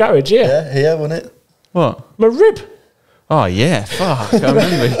 Your garage, yeah. Yeah, here, wasn't it? What? My rib. Oh, yeah. Fuck. I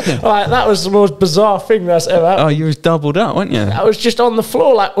remember. Like, that was the most bizarre thing that's ever happened. Oh, you was doubled up, weren't you? I was just on the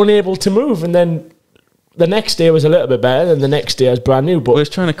floor, like, unable to move. And then the next day was a little bit better. And the next day I was brand new. But he was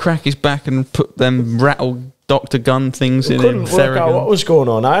trying to crack his back and put them rattle Dr. Gun things in him. Couldn't work out what was going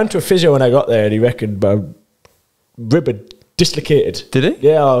on. I went to a physio when I got there and he reckoned my rib had dislocated. Did he?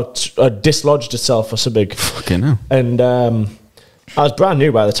 Yeah, or dislodged itself or something. Fucking hell. And I was brand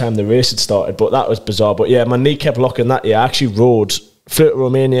new by the time the race had started, but that was bizarre. But yeah, my knee kept locking that year. I actually flew to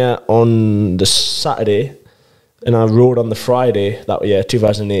Romania on the Saturday and I rode on the Friday that year,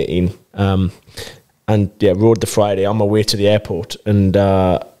 2018. And yeah, rode the Friday on my way to the airport and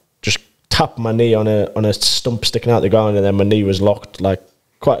just tapped my knee on a stump sticking out the ground, and then my knee was locked, like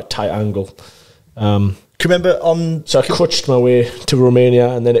quite a tight angle. Can you remember so I crutched my way to Romania,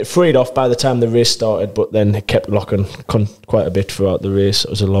 and then it freed off by the time the race started, but then it kept locking quite a bit throughout the race. It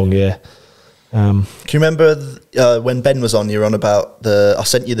was a long year. Can you remember when Ben was on, you were on about I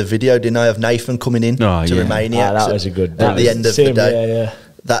sent you the video, didn't I, of Nathan coming in to Romania? That was a good... At the end of the day. Yeah.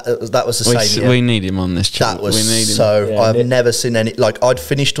 That was the same year. We need him on this channel. That was I've never seen any... Like, I'd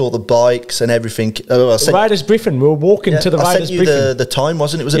finished all the bikes and everything. Riders' briefing. We were walking to the riders' briefing. I sent you the time,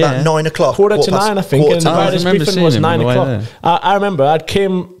 wasn't it? It was about 9 o'clock. Quarter to 9, I think. And the riders' briefing was 9 o'clock. I remember I'd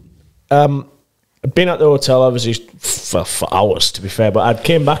came... been at the hotel, obviously, for hours, to be fair, but I'd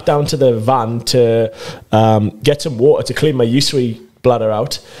came back down to the van to get some water to clean my USWE bladder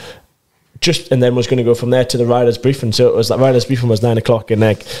out. And then was going to go from there to the riders' briefing. So it was that riders' briefing was 9 o'clock, and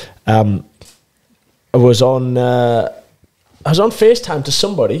like I was on FaceTime to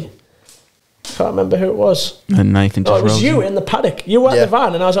somebody. I can't remember who it was. And Nathan just it was you in the paddock. You were at the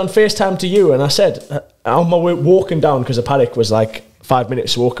van, and I was on FaceTime to you, and I said on my way walking down, because the paddock was like 5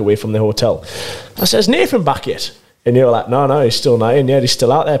 minutes walk away from the hotel. I said, "Is Nathan back yet?" And you were like, no, he's still not in yet. He's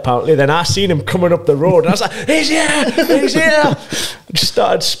still out there, apparently. Then I seen him coming up the road. And I was like, he's here. Just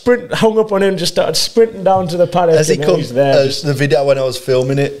started hung up on him, just started sprinting down to the paddock. As he comes there. The video when I was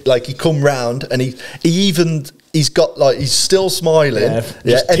filming it, like, he come round and he's got, like, he's still smiling.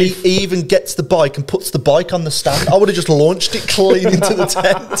 Yeah, and he even gets the bike and puts the bike on the stand. I would have just launched it clean into the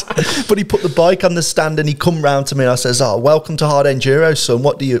tent. But he put the bike on the stand and he come round to me and I says, welcome to Hard Enduro, son.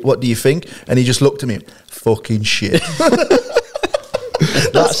 What do you think? And he just looked at me, fucking shit.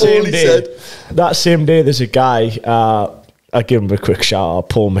 That's all he said. That same day, there's a guy, I'll give him a quick shout out,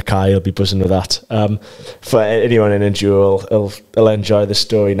 Paul Mackay, he'll be buzzing with that. For anyone in Enduro, he'll enjoy the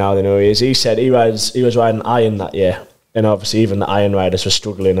story now they know who he is. He said he was riding iron that year, and obviously even the iron riders were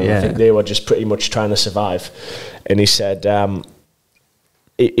struggling, and I think they were just pretty much trying to survive. And he said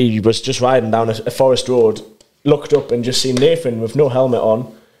he was just riding down a forest road, looked up and just seen Nathan with no helmet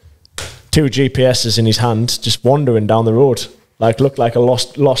on, 2 GPSs in his hand, just wandering down the road. Like, looked like a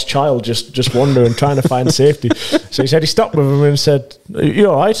lost child, just wandering, trying to find safety. So he said he stopped with him and said,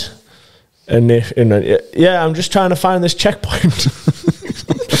 "You all right?" And yeah, I'm just trying to find this checkpoint.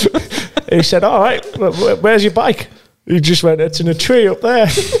 And he said, "All right, where's your bike?" He just went, "It's in a tree up there."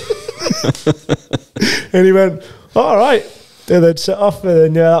 And he went, "All right." And then set off, and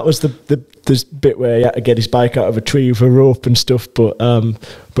then that was the bit where he had to get his bike out of a tree with a rope and stuff. But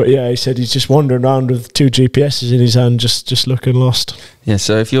yeah, he said he's just wandering around with 2 GPSs in his hand, just looking lost. Yeah,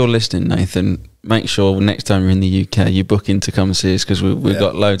 so if you're listening, Nathan, make sure next time you're in the UK, you book in to come see us, because we've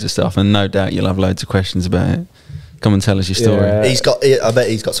got loads of stuff, and no doubt you'll have loads of questions about it. Come and tell us your story. Yeah. I bet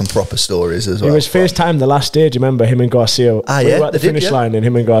he's got some proper stories as well. He was FaceTime the last day. Do you remember him and Garcia? We were at the finish line, and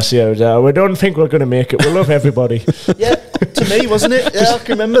him and Garcia was, we don't think we're going to make it. We love everybody. Yeah, to me, wasn't it? Yeah, I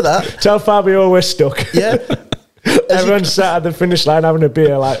can remember that. Tell Fabio we're stuck. Yeah. Everyone sat at the finish line having a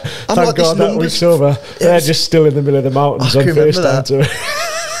beer, like, thank God that week's over. They're just still in the middle of the mountains on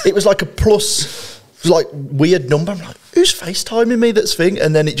FaceTime. It was like a plus, like, weird number. I'm like, who's FaceTiming me that's thing?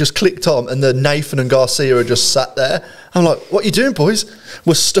 And then it just clicked on, and then Nathan and Garcia are just sat there. I'm like, what are you doing, boys?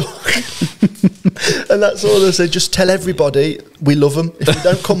 We're stuck. And that's all they said. Just tell everybody we love them. If you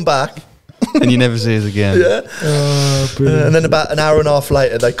don't come back. And you never see us again. Yeah. And then about an hour and a half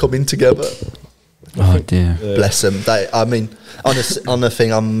later, they come in together. Oh, dear. Bless them. On a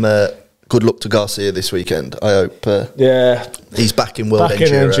thing, I'm good luck to Garcia this weekend. I hope he's back in World back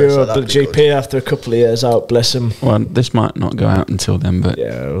Enduro. in Enduro, but GP good. After a couple of years out, bless him. Well, this might not go out until then, but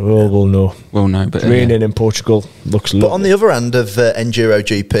we'll know. We'll know. But raining in Portugal looks lovely. But on the other end of Enduro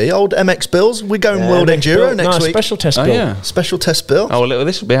GP, old MX Bills, we're going World Enduro next week. Special test bill. Yeah, special test bill. Oh, well,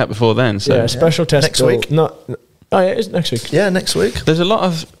 this will be out before then. So special test next bill. week. It is next week. Yeah, next week. There's a lot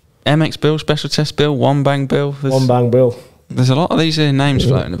of MX Bill, Special Test Bill, One Bang Bill. One Bang Bill. There's a lot of these names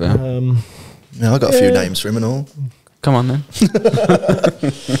floating about. I got a few names for him and all. Come on then.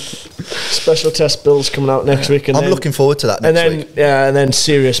 Special Test Bill's coming out next week, and I'm looking forward to that next week. And then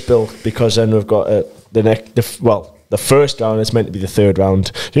Serious Bill, because then we've got the first round is meant to be the third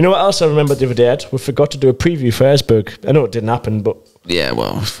round. Do you know what else I remember the other day, Ed? We forgot to do a preview for Erzberg. I know it didn't happen, but yeah,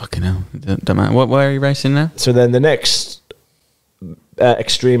 well, fucking hell, don't matter. Where are you racing now? So then the next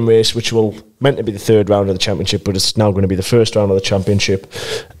extreme race, which will meant to be the third round of the championship, but it's now going to be the first round of the championship,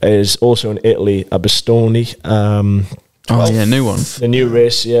 is also in Italy, a Bastoni. New one. The new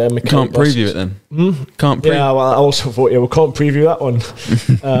race, yeah. Can't preview it then. Can't preview. Yeah, well, I also thought we can't preview that one.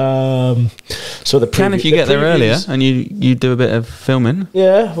 So the can if you get there earlier and you do a bit of filming.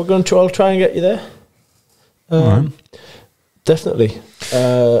 Yeah, we're going to. I'll try and get you there. Definitely.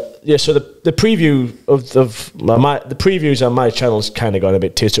 So the preview the previews on my channel's kind of gone a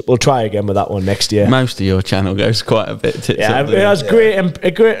bit tits up. We'll try again with that one next year. Most of your channel goes quite a bit tits up. It was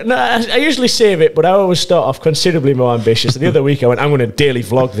great. No, I usually save it, but I always start off considerably more ambitious. The other week I went, I'm going to daily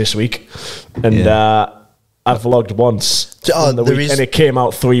vlog this week, and I vlogged once on the week, and it came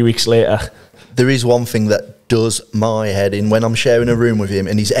out 3 weeks later. There is one thing that does my head in when I'm sharing a room with him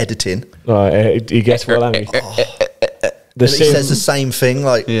and he's editing. He gets well angry. He says the same thing,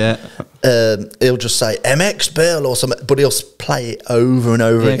 he'll just say MX Bill or something, but he'll play it over and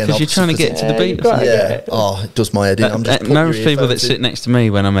over again. Because you're trying to get to the beat. It does my head in. I'm just most people that sit next to me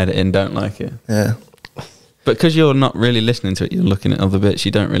when I'm editing don't like it. Yeah. But because you're not really listening to it, you're looking at other bits,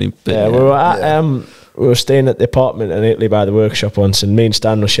 you don't really... We were staying at the apartment in Italy by the workshop once, and me and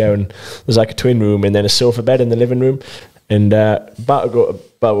Stan were sharing, there's like a twin room and then a sofa bed in the living room, and we're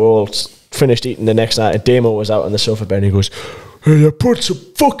all finished eating the next night, and Damo was out on the sofa bed and he goes, "Hey, put some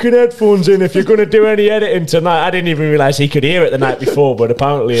fucking headphones in if you're going to do any editing tonight." I didn't even realise he could hear it the night before, but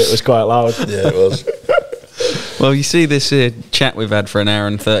apparently it was quite loud. Yeah, it was. Well, you see this chat we've had for an hour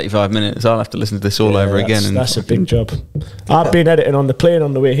and 35 minutes. I'll have to listen to this all over again. That's a big job. I've been editing on the plane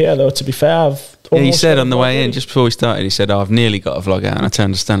on the way here, though, to be fair. He said on the way in, just before we started, he said, I've nearly got a vlog out. And I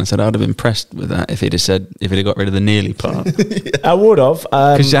turned to Stan and said, I'd have been impressed with that if he'd have got rid of the nearly part. I would have.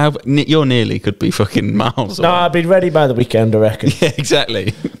 Because your nearly could be fucking miles away. No, I'd be ready by the weekend, I reckon. Yeah, exactly.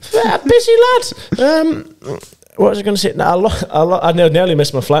 Busy lad. What was I going to say? I nearly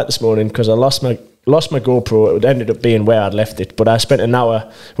missed my flight this morning because I lost my GoPro. It ended up being where I'd left it, but I spent an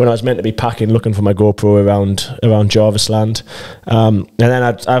hour when I was meant to be packing looking for my GoPro around Jarvis Land, and then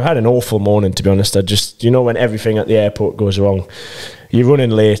I've had an awful morning, to be honest. I just, when everything at the airport goes wrong, you're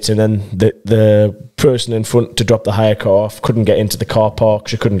running late, and then the person in front to drop the hire car off couldn't get into the car park.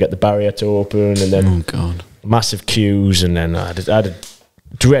 She couldn't get the barrier to open, and then massive queues, and then I had a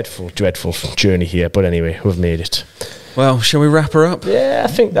dreadful journey here. But anyway, we've made it. Well, shall we wrap her up? Yeah,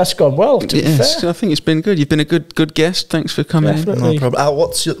 I think that's gone well, to be fair. I think it's been good. You've been a good guest. Thanks for coming in. No problem.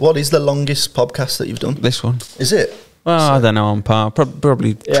 What is the longest podcast that you've done? This one. Is it? Well, I don't know, on par.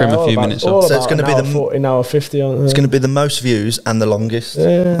 Probably trim a few minutes off. So it's going to be an hour 50 on. It's going to be the most views and the longest.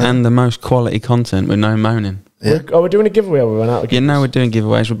 Yeah. And the most quality content with no moaning. Yeah. We're doing a giveaway. We went out. Yeah, now we're doing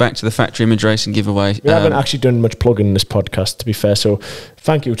giveaways. We're back to the Factory Image Racing giveaway. We haven't actually done much plugging in this podcast, to be fair. So,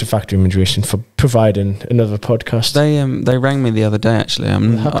 thank you to Factory Image Racing for providing another podcast. They rang me the other day. Actually,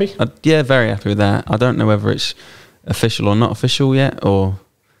 I'm happy. Yeah, very happy with that. I don't know whether it's official or not official yet, or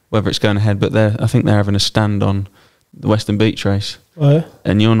whether it's going ahead. But I think they're having a stand on the Western Beach race. Oh, yeah?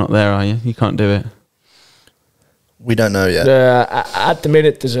 And you're not there, are you? You can't do it. We don't know yet. At the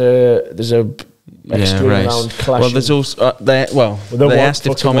minute, there's a extreme round clash. Well, there's also they asked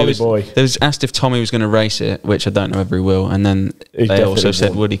if Tommy was going to race it, which I don't know whether he will, and then they also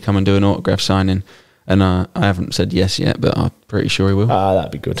said would he come and do an autograph signing, and I haven't said yes yet, but I'm pretty sure he will.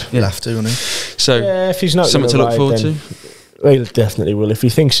 That'd be good. He'll have to, won't he? So if he's not something to look forward to. Well, he definitely will. If he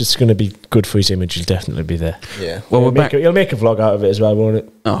thinks it's going to be good for his image, he'll definitely be there. Yeah. Well, he'll make a vlog out of it as well, won't it?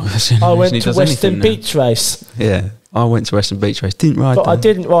 I went to Western Beach race. Yeah. I went to Western Beach race. Didn't ride. But I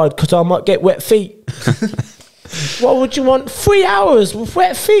didn't ride because I might get wet feet. What would you want? 3 hours with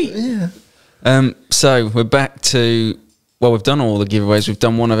wet feet? Yeah. So we're back to... Well, we've done all the giveaways. We've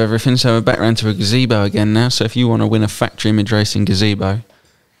done one of everything. So we're back around to a gazebo again now. So if you want to win a Factory Image Racing gazebo,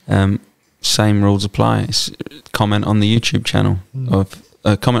 same rules apply. Comment on the YouTube channel of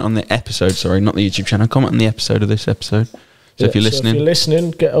comment on the episode. Sorry, not the YouTube channel. Comment on the episode of this episode. So if you're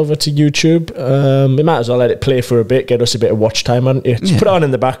listening, get over to YouTube. You might as well let it play for a bit, get us a bit of watch time, haven't you? Just put it on in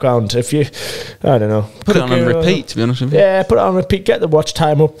the background. If you, I don't know, put it on repeat. To be honest with you, yeah, put it on repeat. Get the watch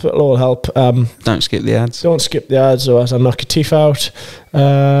time up. It'll all help. Don't skip the ads. Don't skip the ads, or else I'll knock your teeth out.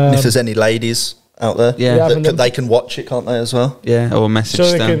 If there's any ladies out there, they can watch it, can't they, as well? Yeah, or message so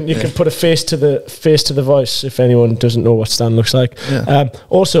Stan. You can put a face to the voice if anyone doesn't know what Stan looks like. Yeah.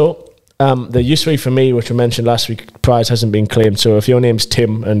 Also. The U3 for me, which we mentioned last week, prize hasn't been claimed. So if your name's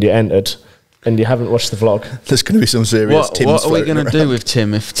Tim and you entered and you haven't watched the vlog, there's going to be some serious Tims. What are we going to do with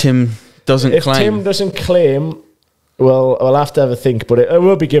Tim if Tim doesn't claim? If Tim doesn't claim, well, I'll have to have a think, but it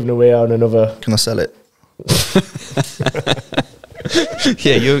will be given away on another. Can I sell it?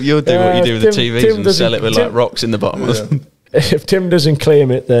 Yeah, you'll do what you do with the TVs and sell it with like rocks in the bottom of them. If Tim doesn't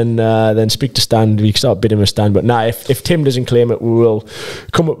claim it, then speak to Stan. We can start bidding with Stan. But if Tim doesn't claim it, we will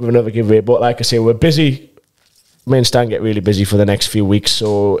come up with another giveaway. But like I say, we're busy. Me and Stan get really busy for the next few weeks,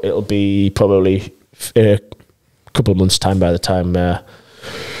 so it'll be probably a couple of months' time by the time.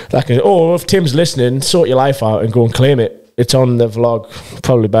 If Tim's listening, sort your life out and go and claim it. It's on the vlog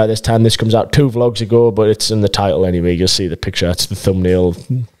probably by this time. This comes out 2 vlogs ago, but it's in the title anyway. You'll see the picture. It's the thumbnail.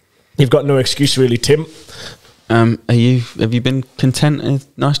 You've got no excuse really, Tim. Have you been content in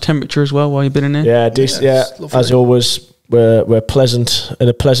nice temperature as well while you've been in here? Yeah, as always, we're pleasant in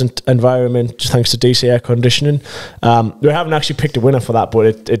a pleasant environment thanks to DC air conditioning. We haven't actually picked a winner for that, but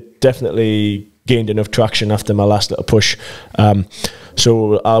it definitely gained enough traction after my last little push.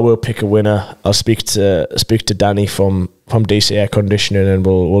 So I will pick a winner. I'll speak to Danny from DC Air Conditioning, and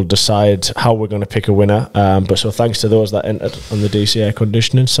we'll decide how we're going to pick a winner. But so thanks to those that entered on the DC Air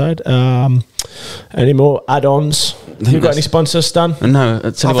Conditioning side. Any more add-ons? You got any sponsors, Stan? No.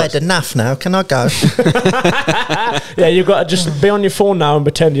 I've had enough now. Can I go? Yeah, you've got to just be on your phone now and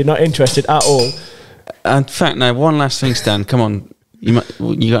pretend you're not interested at all. In fact, no. One last thing, Stan. Come on. You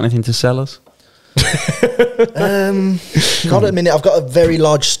got anything to sell us? Got a minute. I've got a very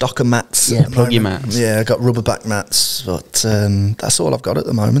large stock of mats. Yeah, plug your mats. Yeah, I've got rubber back mats, but that's all I've got at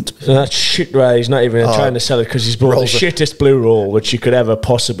the moment. So that's shit, right? He's not even trying to sell it because he's bought the shittest blue roll which you could ever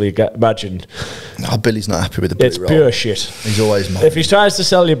possibly imagine. No, Billy's not happy with the blue roll. It's pure shit. He's always mad. If he tries to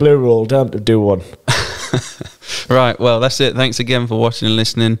sell you blue roll, don't do one. Right, well, that's it. Thanks again for watching and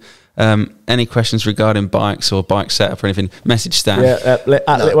listening. Any questions regarding bikes or bike setup or anything, message Stan. Yeah,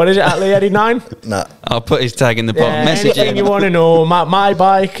 what is it, at Lee89? No. I'll put his tag in the bottom. Message anything you want to know, my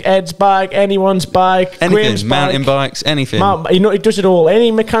bike, Ed's bike, anyone's bike, anything, Graham's mountain bike. bikes, anything. He does it all.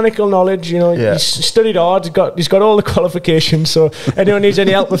 Any mechanical knowledge, he's studied hard, he's got all the qualifications, so anyone needs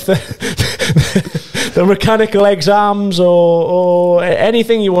any help with the mechanical exams or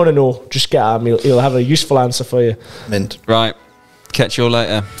anything you want to know, just get at him. He'll have a useful answer for you. Mint. Right, catch you all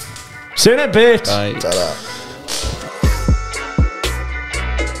later. See you in a bit. Bye. Ta-da.